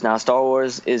Star Wars. Now Star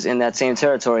Wars is in that same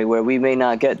territory where we may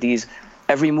not get these.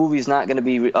 Every movie's not going to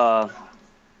be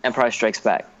Empire Strikes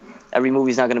Back. Every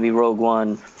movie's not going to be Rogue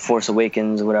One, Force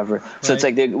Awakens, or whatever. Right. So it's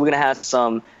like we're going to have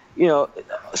some.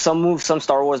 Some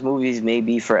Star Wars movies may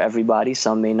be for everybody,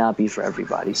 some may not be for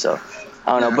everybody. So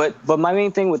I don't know. But my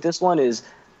main thing with this one is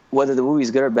whether the movie's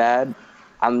good or bad.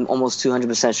 I'm almost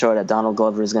 200% sure that Donald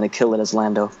Glover is going to kill it as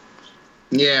Lando.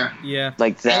 Yeah.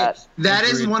 Like that. That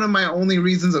is one of my only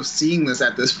reasons of seeing this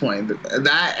at this point.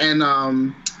 That and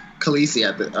Khaleesi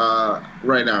at the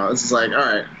right now. It's just like, all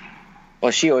right.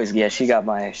 Well, she got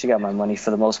my money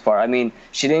for the most part. I mean,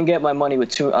 she didn't get my money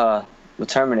with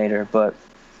Terminator, but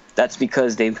that's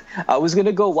because I was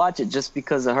gonna go watch it just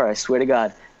because of her. I swear to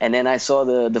God. And then I saw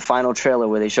the final trailer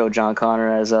where they showed John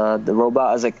Connor as the robot.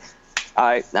 I was like, all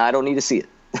right, I don't need to see it.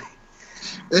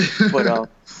 But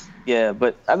yeah,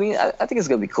 but I mean, I think it's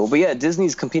gonna be cool. But yeah,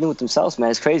 Disney's competing with themselves,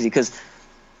 man. It's crazy because,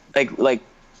 like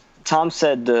Tom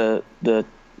said, the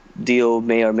deal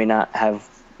may or may not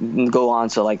go on.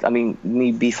 So be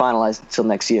finalized until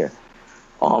next year.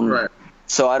 Right.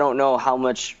 So I don't know how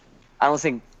much. I don't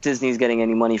think Disney's getting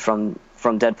any money from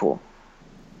Deadpool.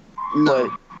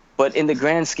 No. But in the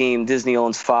grand scheme, Disney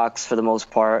owns Fox for the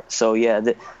most part. So yeah,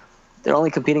 they're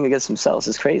only competing against themselves.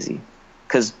 It's crazy.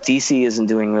 Because DC isn't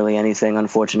doing really anything,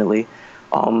 unfortunately.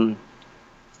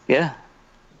 Yeah.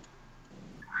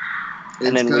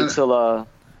 And then wait till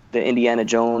the Indiana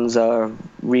Jones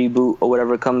reboot or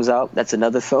whatever comes out. That's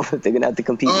another film that they're gonna have to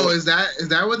compete with. Oh, is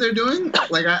that what they're doing?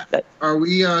 Like, are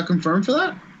we confirmed for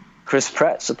that? Chris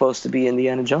Pratt's supposed to be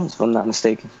Indiana Jones, if I'm not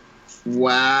mistaken.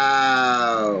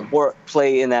 Wow. Or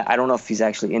play in that. I don't know if he's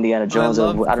actually Indiana Jones. I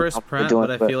love or, Chris Pratt,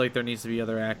 but I feel like there needs to be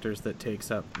other actors that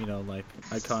takes up, like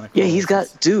iconic. Yeah,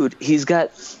 roles. he's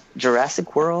got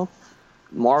Jurassic World,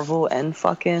 Marvel, and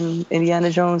fucking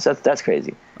Indiana Jones. That's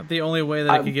crazy. The only way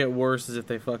that it could get worse is if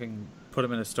they fucking put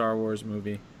him in a Star Wars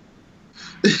movie.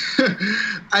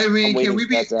 I mean, can we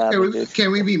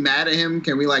be mad at him?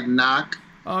 Can we knock?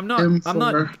 I'm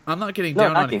not getting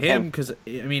down on him because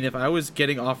I mean, if I was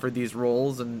getting offered these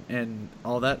roles and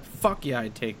all that, fuck yeah,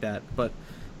 I'd take that. But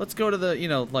let's go to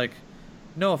the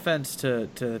no offense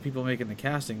to people making the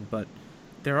casting, but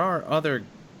there are other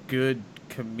good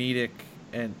comedic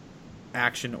and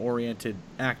action-oriented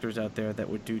actors out there that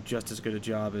would do just as good a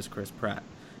job as Chris Pratt.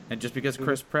 And just because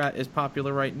Chris Pratt is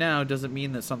popular right now doesn't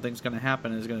mean that something's going to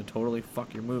happen and is going to totally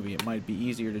fuck your movie. It might be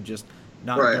easier to just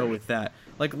not go with that.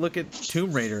 Like, look at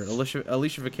Tomb Raider. Alicia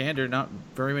Vikander, not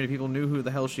very many people knew who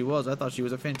the hell she was. I thought she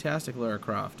was a fantastic Lara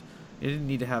Croft. You didn't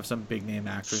need to have some big-name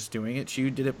actress doing it. She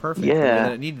did it perfectly the way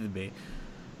that it needed to be.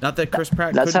 Not that Chris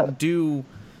Pratt couldn't do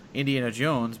Indiana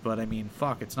Jones, but I mean,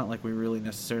 fuck, it's not like we really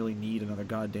necessarily need another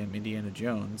goddamn Indiana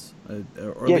Jones. Or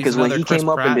at least another Chris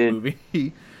Pratt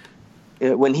movie.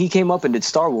 When he came up and did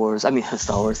Guardians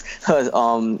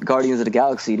of the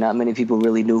Galaxy, not many people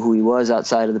really knew who he was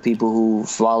outside of the people who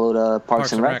followed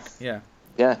Parks and Rec. Yeah,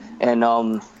 and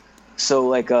I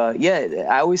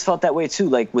always felt that way too.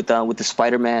 Like with the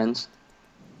Spider-Mans,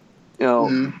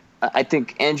 I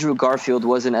think Andrew Garfield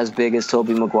wasn't as big as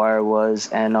Tobey Maguire was,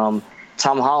 and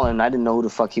Tom Holland, I didn't know who the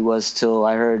fuck he was till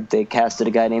I heard they casted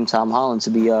a guy named Tom Holland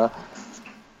to be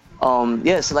so I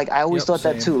always thought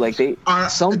that too. Like do you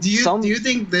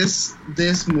think this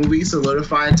movie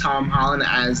solidified Tom Holland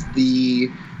as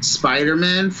the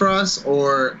Spider-Man for us,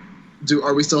 or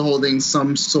are we still holding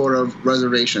some sort of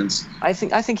reservations? I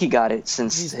think he got it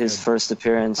since his first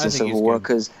appearance in Civil War,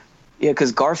 because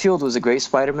Garfield was a great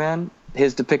Spider-Man.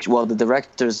 His depiction, the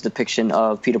director's depiction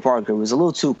of Peter Parker was a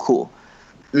little too cool.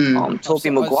 Tobey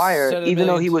Maguire, even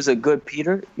though he was a good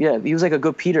Peter, he was like a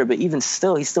good Peter, but even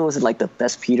still, he still wasn't like the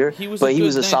best Peter. He was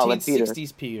a solid Peter.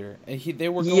 1960s Peter, and they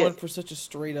were going for such a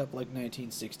straight up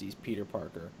 1960s Peter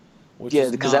Parker.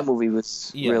 Because that movie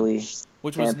was really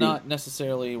which was not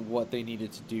necessarily what they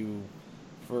needed to do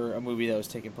for a movie that was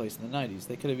taking place in the 90s.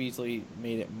 They could have easily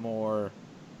made it more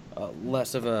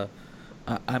less of a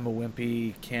I'm a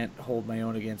wimpy, can't hold my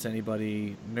own against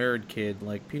anybody nerd kid.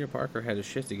 Like, Peter Parker had his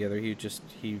shit together. He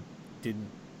didn't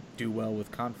do well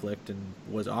with conflict and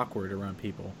was awkward around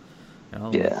people.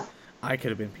 I could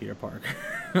have been Peter Parker.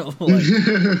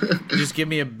 Just give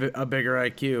me a bigger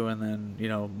IQ, and then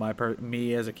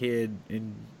me as a kid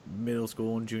in middle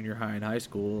school and junior high and high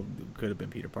school could have been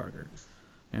Peter Parker.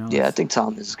 I think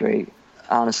Tom is great.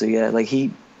 Honestly,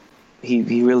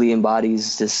 He really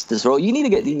embodies this role. You need to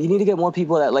get more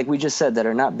people that, like we just said, that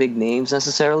are not big names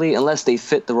necessarily, unless they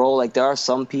fit the role. Like, there are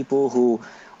some people who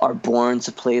are born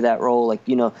to play that role. Like,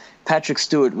 Patrick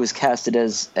Stewart was casted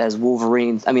as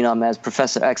Wolverine. As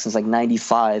Professor X since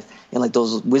 95 in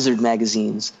those Wizard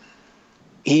magazines.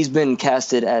 He's been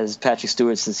casted as Patrick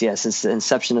Stewart since the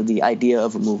inception of the idea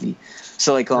of a movie.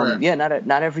 So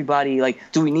not everybody.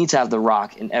 Do we need to have The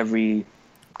Rock in every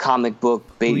comic book,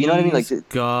 you know what I mean?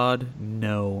 God,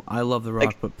 no. I love The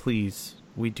Rock, but please,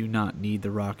 we do not need The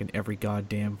Rock in every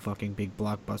goddamn fucking big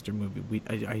blockbuster movie.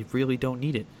 I really don't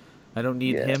need it. I don't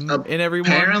need him in every one.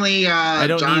 Apparently,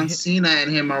 John Cena and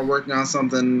him are working on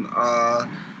something.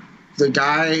 The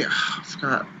guy, I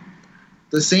forgot.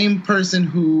 The same person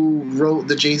who wrote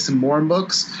the Jason Bourne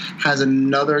books has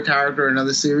another character,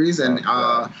 another series, and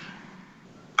The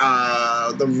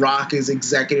Rock is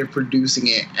executive producing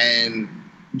it, and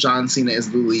John Cena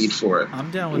is the lead for it. I'm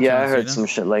down with John I heard Cena. some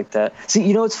shit like that.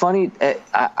 See, what's funny?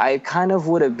 I kind of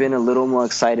would have been a little more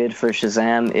excited for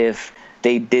Shazam if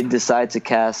they did decide to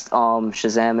cast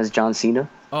Shazam as John Cena.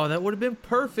 Oh, that would have been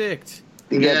perfect.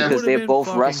 Because they're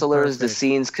both wrestlers. Perfect. The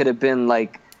scenes could have been for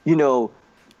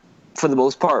the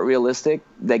most part realistic,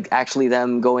 actually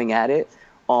them going at it.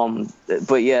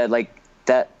 But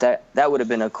that would have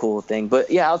been a cool thing. But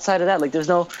outside of that, there's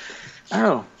no, I don't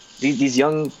know. These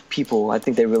young people, I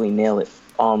think they really nail it.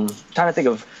 Trying to think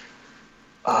of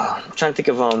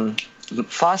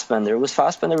Fassbender. Was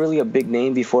Fassbender really a big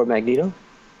name before Magneto?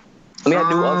 I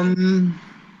knew of him,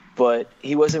 but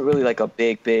he wasn't really a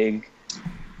big.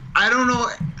 I don't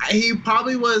know. He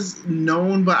probably was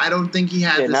known, but I don't think he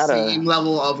had the same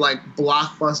level of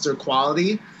blockbuster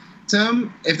quality to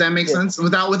him. If that makes sense,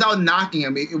 without knocking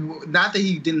him. Not that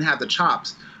he didn't have the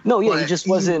chops. No, he just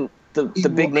wasn't.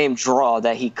 the big name draw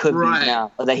that he could be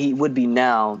now, that he would be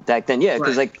now back then. Yeah,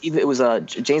 because like it was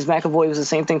James McAvoy was the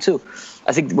same thing too.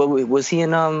 I think what was he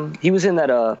in? He was in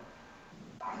that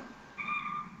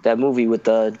movie with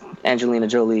Angelina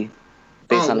Jolie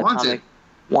based on the comic.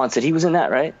 Wanted. He was in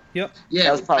that, right? Yep. Yeah,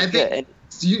 that was probably good.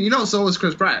 So was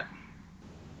Chris Pratt.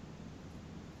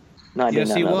 No, I didn't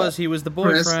know he was. That. He was the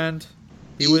boyfriend.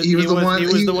 He was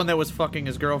the one that was fucking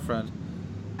his girlfriend.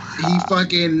 He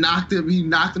fucking knocked him. He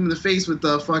knocked him in the face with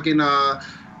the fucking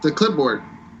the clipboard.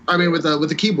 I mean, with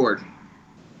the keyboard.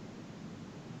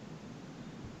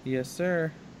 Yes,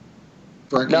 sir.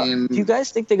 Fucking. Now, do you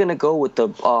guys think they're gonna go with the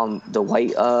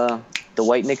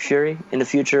white Nick Fury in the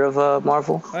future of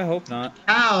Marvel? I hope not.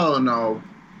 Hell no.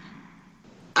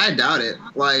 I doubt it.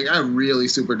 Like, I really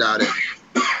super doubt it.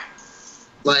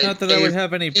 Like, not that I would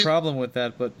have any problem with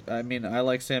that, but I mean, I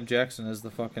like Sam Jackson as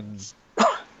the fucking.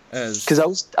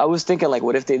 Because I was thinking, like,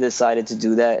 what if they decided to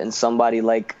do that and somebody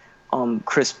like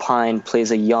Chris Pine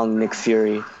plays a young Nick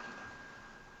Fury?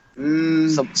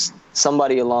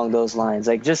 Somebody along those lines.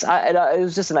 Like, just it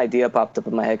was just an idea popped up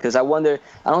in my head because I wonder.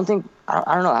 I don't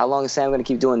know how long is Sam going to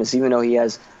keep doing this, even though he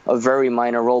has a very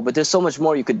minor role. But there's so much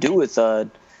more you could do with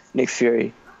Nick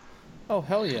Fury. Oh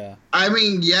hell yeah! I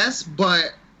mean, yes,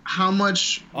 but how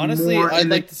much? Honestly, more I'd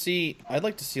like to see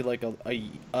like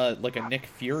a Nick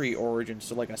Fury origin,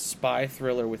 so like a spy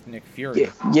thriller with Nick Fury.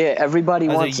 Yeah. Everybody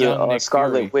wants a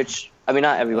Scarlet Fury. Witch. I mean,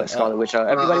 not everybody. Scarlet Witch.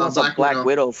 Everybody wants a Black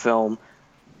Widow film.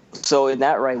 So in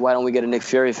that right, why don't we get a Nick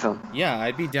Fury film? Yeah,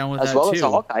 I'd be down with as that well too. As a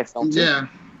Hawkeye film too. Yeah.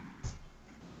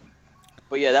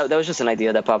 But yeah, that was just an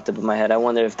idea that popped up in my head. I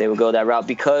wonder if they would go that route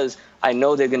because I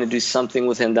know they're going to do something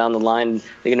with him down the line.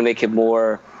 They're going to make him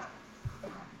more,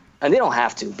 and they don't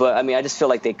have to, but I mean, I just feel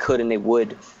like they could and they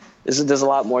would. There's a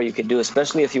lot more you could do,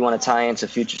 especially if you want to tie into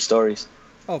future stories.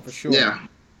 Oh, for sure. Yeah.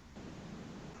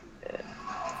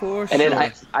 For and sure.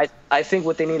 then I think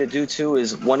what they need to do too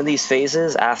is one of these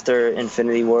phases after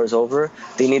Infinity War is over,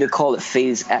 they need to call it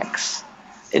Phase X.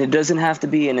 And it doesn't have to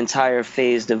be an entire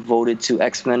phase devoted to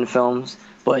X-Men films,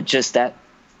 but just that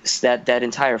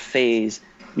entire phase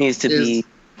needs to be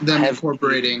them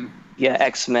incorporating. Yeah,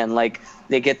 X-Men. Like,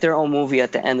 they get their own movie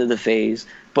at the end of the phase,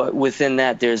 but within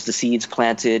that there's the seeds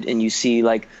planted, and you see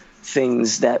like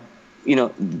things that, you know,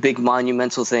 big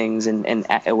monumental things and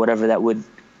whatever that would,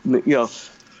 you know,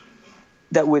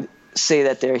 that would say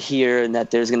that they're here and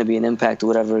that there's going to be an impact or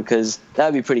whatever, because that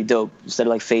would be pretty dope. Instead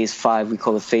of like Phase 5, we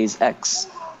call it Phase X.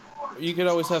 You could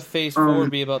always have Phase 4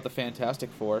 be about the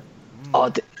Fantastic Four.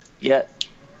 Oh, yeah,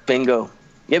 bingo.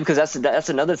 Yeah, because that's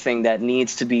another thing that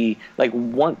needs to be like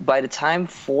by the time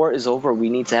 4 is over, we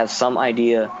need to have some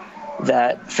idea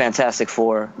that Fantastic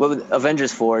Four,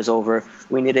 Avengers 4 is over.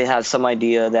 We need to have some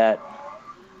idea that,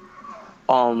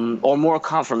 or more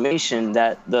confirmation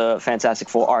that the Fantastic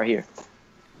Four are here.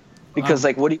 Because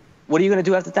like, what are you gonna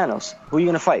do after Thanos? Who are you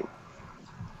gonna fight?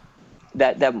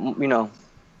 That you know.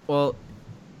 Well,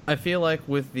 I feel like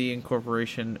with the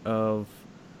incorporation of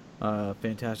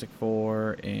Fantastic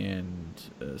Four and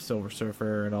Silver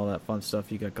Surfer and all that fun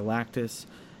stuff, you got Galactus,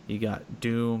 you got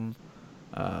Doom.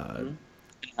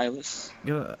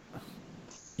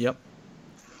 Yep.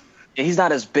 He's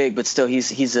not as big, but still,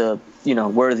 he's a, you know,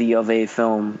 worthy of a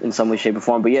film in some way, shape, or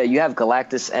form. But yeah, you have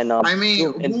Galactus and I mean,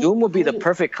 Doom, and Doom would be the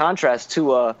perfect contrast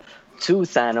to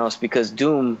Thanos, because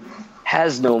Doom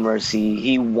has no mercy.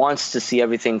 He wants to see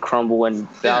everything crumble and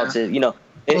bounce it, you know,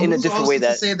 in a different way.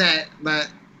 That to say that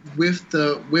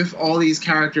with all these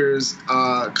characters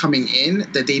coming in,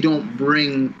 that they don't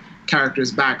bring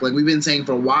characters back. Like we've been saying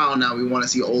for a while now, we want to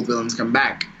see old villains come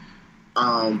back,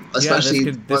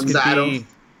 especially ones that I don't.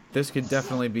 This could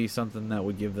definitely be something that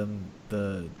would give them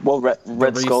the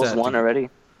Red Skull's won already.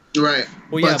 Right.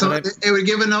 Well, yeah, it would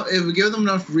give them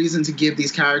enough reason to give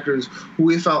these characters who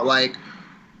we felt like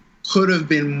could have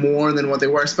been more than what they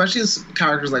were, especially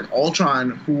characters like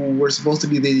Ultron, who were supposed to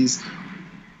be these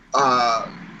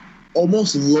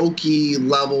almost Loki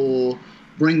level,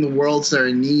 bring the world to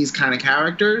their knees kind of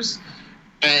characters.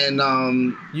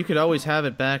 And you could always have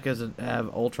it back have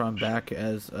Ultron back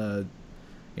as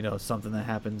you know, something that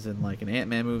happens in like an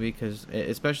Ant-Man movie, because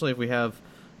especially if we have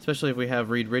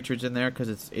Reed Richards in there,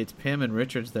 because it's Pym and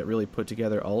Richards that really put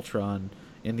together Ultron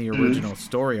in the original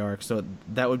story arc. So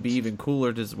that would be even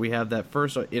cooler. Does we have that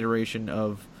first iteration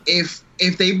of if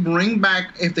they bring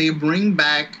back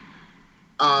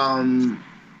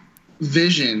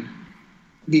Vision,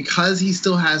 because he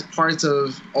still has parts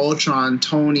of Ultron,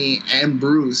 Tony, and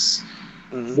Bruce.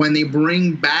 When they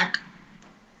bring back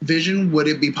Vision, would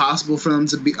it be possible for them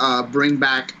to bring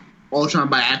back Ultron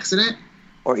by accident?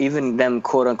 or even them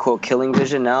quote unquote killing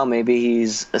Vision now. Maybe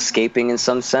he's escaping in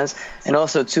some sense. And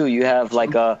also too, you have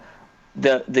like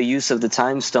the use of the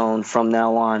time stone from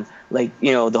now on, like,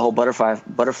 you know, the whole butterfly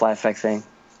effect thing.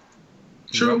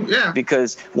 True, yeah.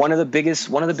 Because one of the biggest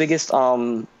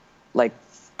like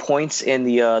points in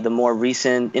the more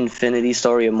recent Infinity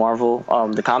story of Marvel,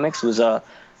 the comics, was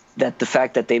that the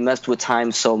fact that they messed with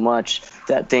time so much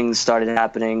that things started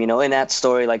happening. You know, in that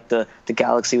story, like the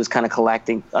galaxy was kind of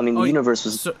collecting. I mean, the universe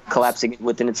was collapsing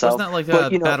within itself. Wasn't that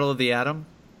like the Battle of the Atom?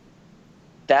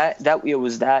 That it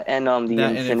was that and the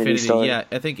Infinity story. Yeah,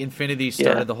 I think Infinity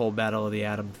started the whole Battle of the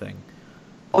Atom thing.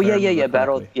 Oh yeah,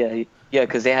 Battle. Yeah,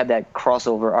 because they had that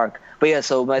crossover arc. But yeah,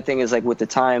 so my thing is like with the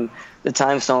time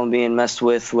stone being messed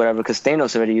with, whatever, because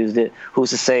Thanos already used it. Who's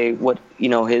to say what, you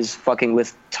know, his fucking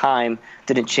with time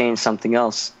didn't change something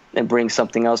else and bring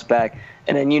something else back?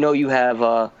 And then, you know, you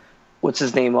have what's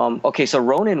his name? Okay, so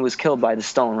Ronan was killed by the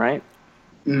stone, right?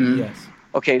 Mm-hmm. Yes.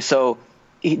 Okay, so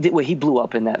he blew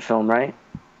up in that film, right?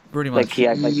 Pretty much. Like he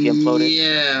imploded.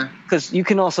 Yeah. Because you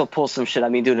can also pull some shit. I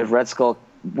mean, dude, if Red Skull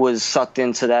was sucked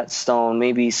into that stone,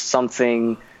 maybe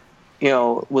something, you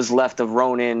know, was left of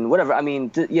Ronan, whatever. I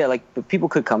mean, like people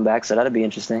could come back, so that'd be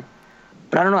interesting.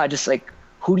 But I don't know. I just like,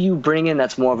 who do you bring in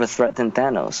that's more of a threat than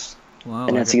Thanos? Wow,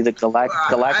 and that's either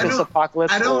Galactus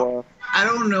Apocalypse or... I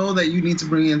don't know that you need to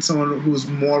bring in someone who's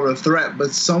more of a threat, but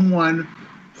someone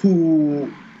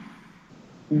who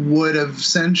would have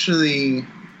essentially...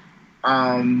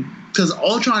 because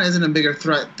Ultron isn't a bigger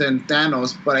threat than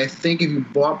Thanos, but I think if you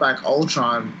brought back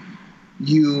Ultron,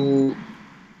 you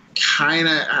kind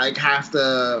of like have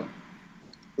to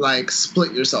like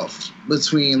split yourself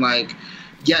between like,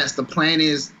 yes, the plan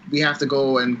is we have to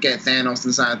go and get Thanos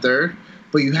inside third,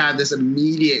 but you have this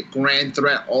immediate grand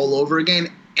threat all over again,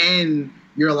 and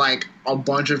you're like a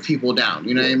bunch of people down.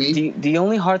 You know what I mean? The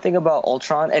only hard thing about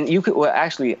Ultron, and you could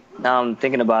actually, now I'm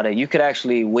thinking about it, you could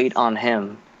actually wait on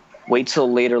him. Wait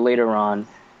till later on.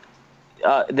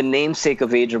 The namesake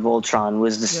of Age of Ultron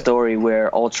was the story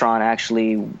where Ultron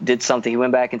actually did something. He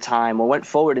went back in time or went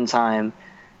forward in time.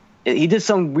 He did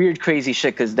some weird, crazy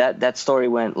shit because that story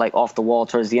went like off the wall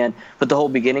towards the end. But the whole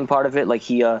beginning part of it, like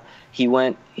he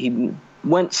went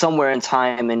somewhere in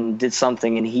time and did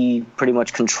something, and he pretty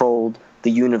much controlled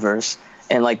the universe.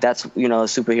 And like that's, you know,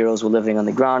 superheroes were living on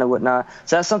the ground and whatnot.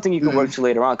 So that's something you can work to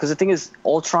later on. Because the thing is,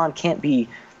 Ultron can't be.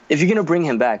 If you're gonna bring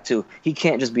him back too, he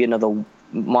can't just be another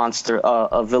monster,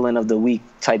 a villain of the week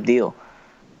type deal.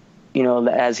 You know,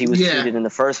 as he was treated in the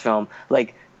first film.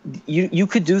 Like, you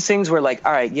could do things where like,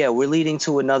 all right, yeah, we're leading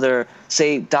to another,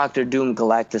 say, Doctor Doom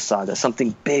Galactus saga,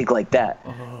 something big like that.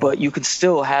 But you could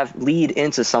still lead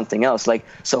into something else, like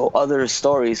so other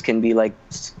stories can be like,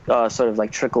 sort of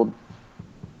like trickled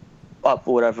up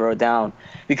or whatever or down,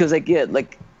 because like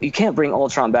like. You can't bring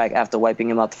Ultron back after wiping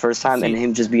him out the first time and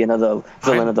him just be another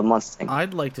villain of the month thing.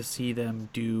 I'd like to see them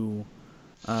do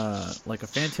like a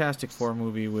Fantastic Four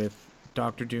movie with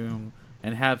Doctor Doom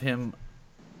and have him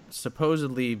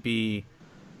supposedly be,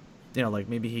 you know, like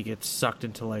maybe he gets sucked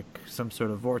into like some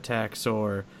sort of vortex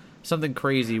or something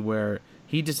crazy where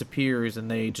he disappears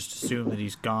and they just assume that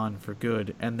he's gone for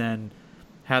good, and then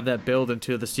have that build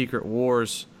into the Secret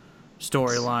Wars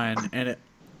storyline, and it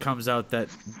comes out that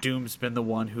Doom's been the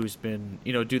one who's been,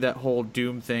 you know, do that whole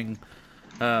Doom thing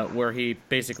where he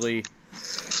basically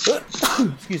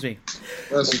excuse me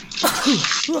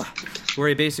where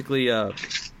he basically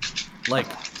like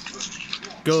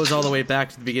goes all the way back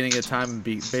to the beginning of time and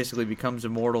basically becomes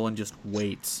immortal and just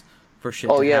waits for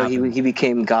shit to happen. He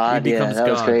became God. That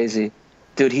was crazy.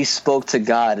 Dude, he spoke to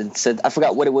God and said, I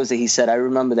forgot what it was that he said. I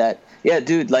remember that. Yeah,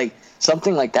 dude, like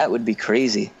something like that would be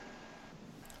crazy.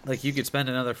 Like, you could spend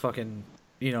another fucking,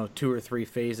 you know, 2 or 3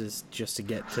 phases just to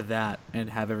get to that and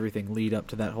have everything lead up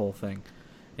to that whole thing.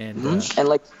 And and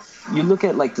like, you look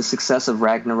at, like, the success of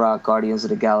Ragnarok, Guardians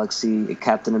of the Galaxy,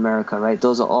 Captain America, right?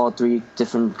 Those are all 3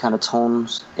 different kind of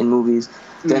tones in movies.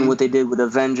 Then what they did with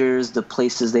Avengers, the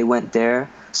places they went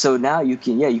there. So now you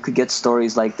could get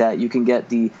stories like that. You can get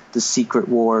the Secret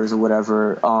Wars or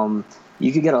whatever.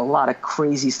 You could get a lot of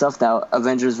crazy stuff now,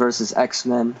 Avengers versus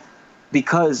X-Men,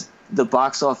 because the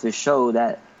box office show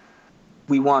that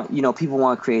we want, you know, people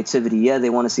want creativity. Yeah, they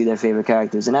want to see their favorite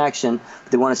characters in action,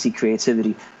 but they want to see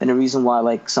creativity. And the reason why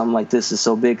like something like this is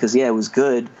so big, because it was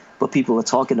good, but people are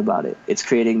talking about it. It's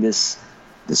creating this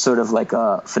sort of like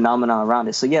a phenomenon around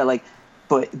it. So yeah, like,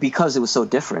 but because it was so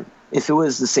different. If it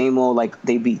was the same old, like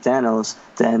they beat Thanos,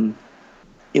 then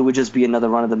it would just be another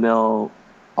run of the mill,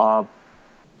 $2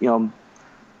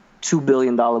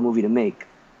 billion movie to make.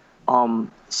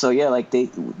 So yeah, like they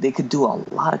could do a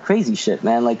lot of crazy shit,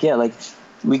 man. Like, yeah, like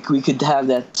we could have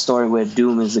that story where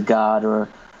Doom is a god, or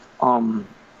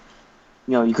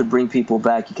you could bring people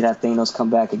back. You could have Thanos come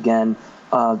back again.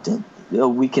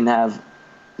 We can have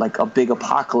like a big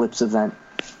apocalypse event.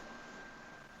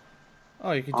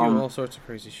 Oh, you could do all sorts of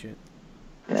crazy shit.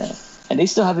 Yeah, and they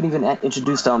still haven't even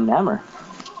introduced Namor.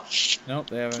 Nope,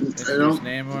 they haven't introduced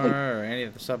Namor or any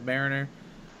of the Submariner.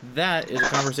 That is a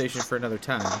conversation for another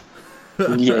time.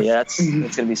 yeah, that's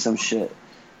gonna be some shit.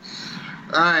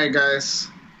 All right, guys.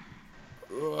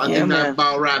 I think that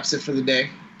about wraps it for the day.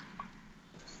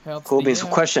 Cool beans.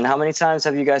 Question: how many times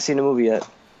have you guys seen the movie yet?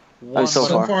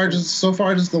 So far,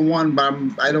 just the one, but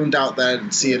I don't doubt that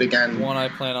I'd see it again. One I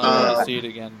plan on to see it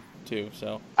again too.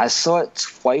 So I saw it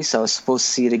twice. I was supposed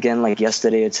to see it again like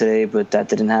yesterday or today, but that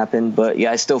didn't happen. But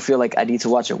yeah, I still feel like I need to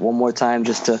watch it one more time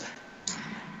just to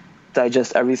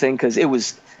digest everything, because it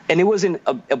wasn't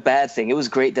a bad thing. It was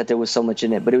great that there was so much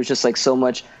in it, but it was just like so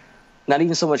much, not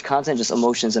even so much content, just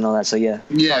emotions and all that. So yeah,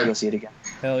 probably go see it again.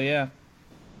 Hell yeah.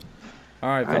 All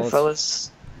right,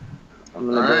 fellas. I'm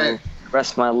gonna go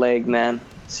rest my leg, man.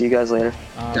 See you guys later.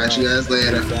 Got you guys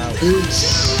later.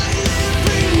 Peace.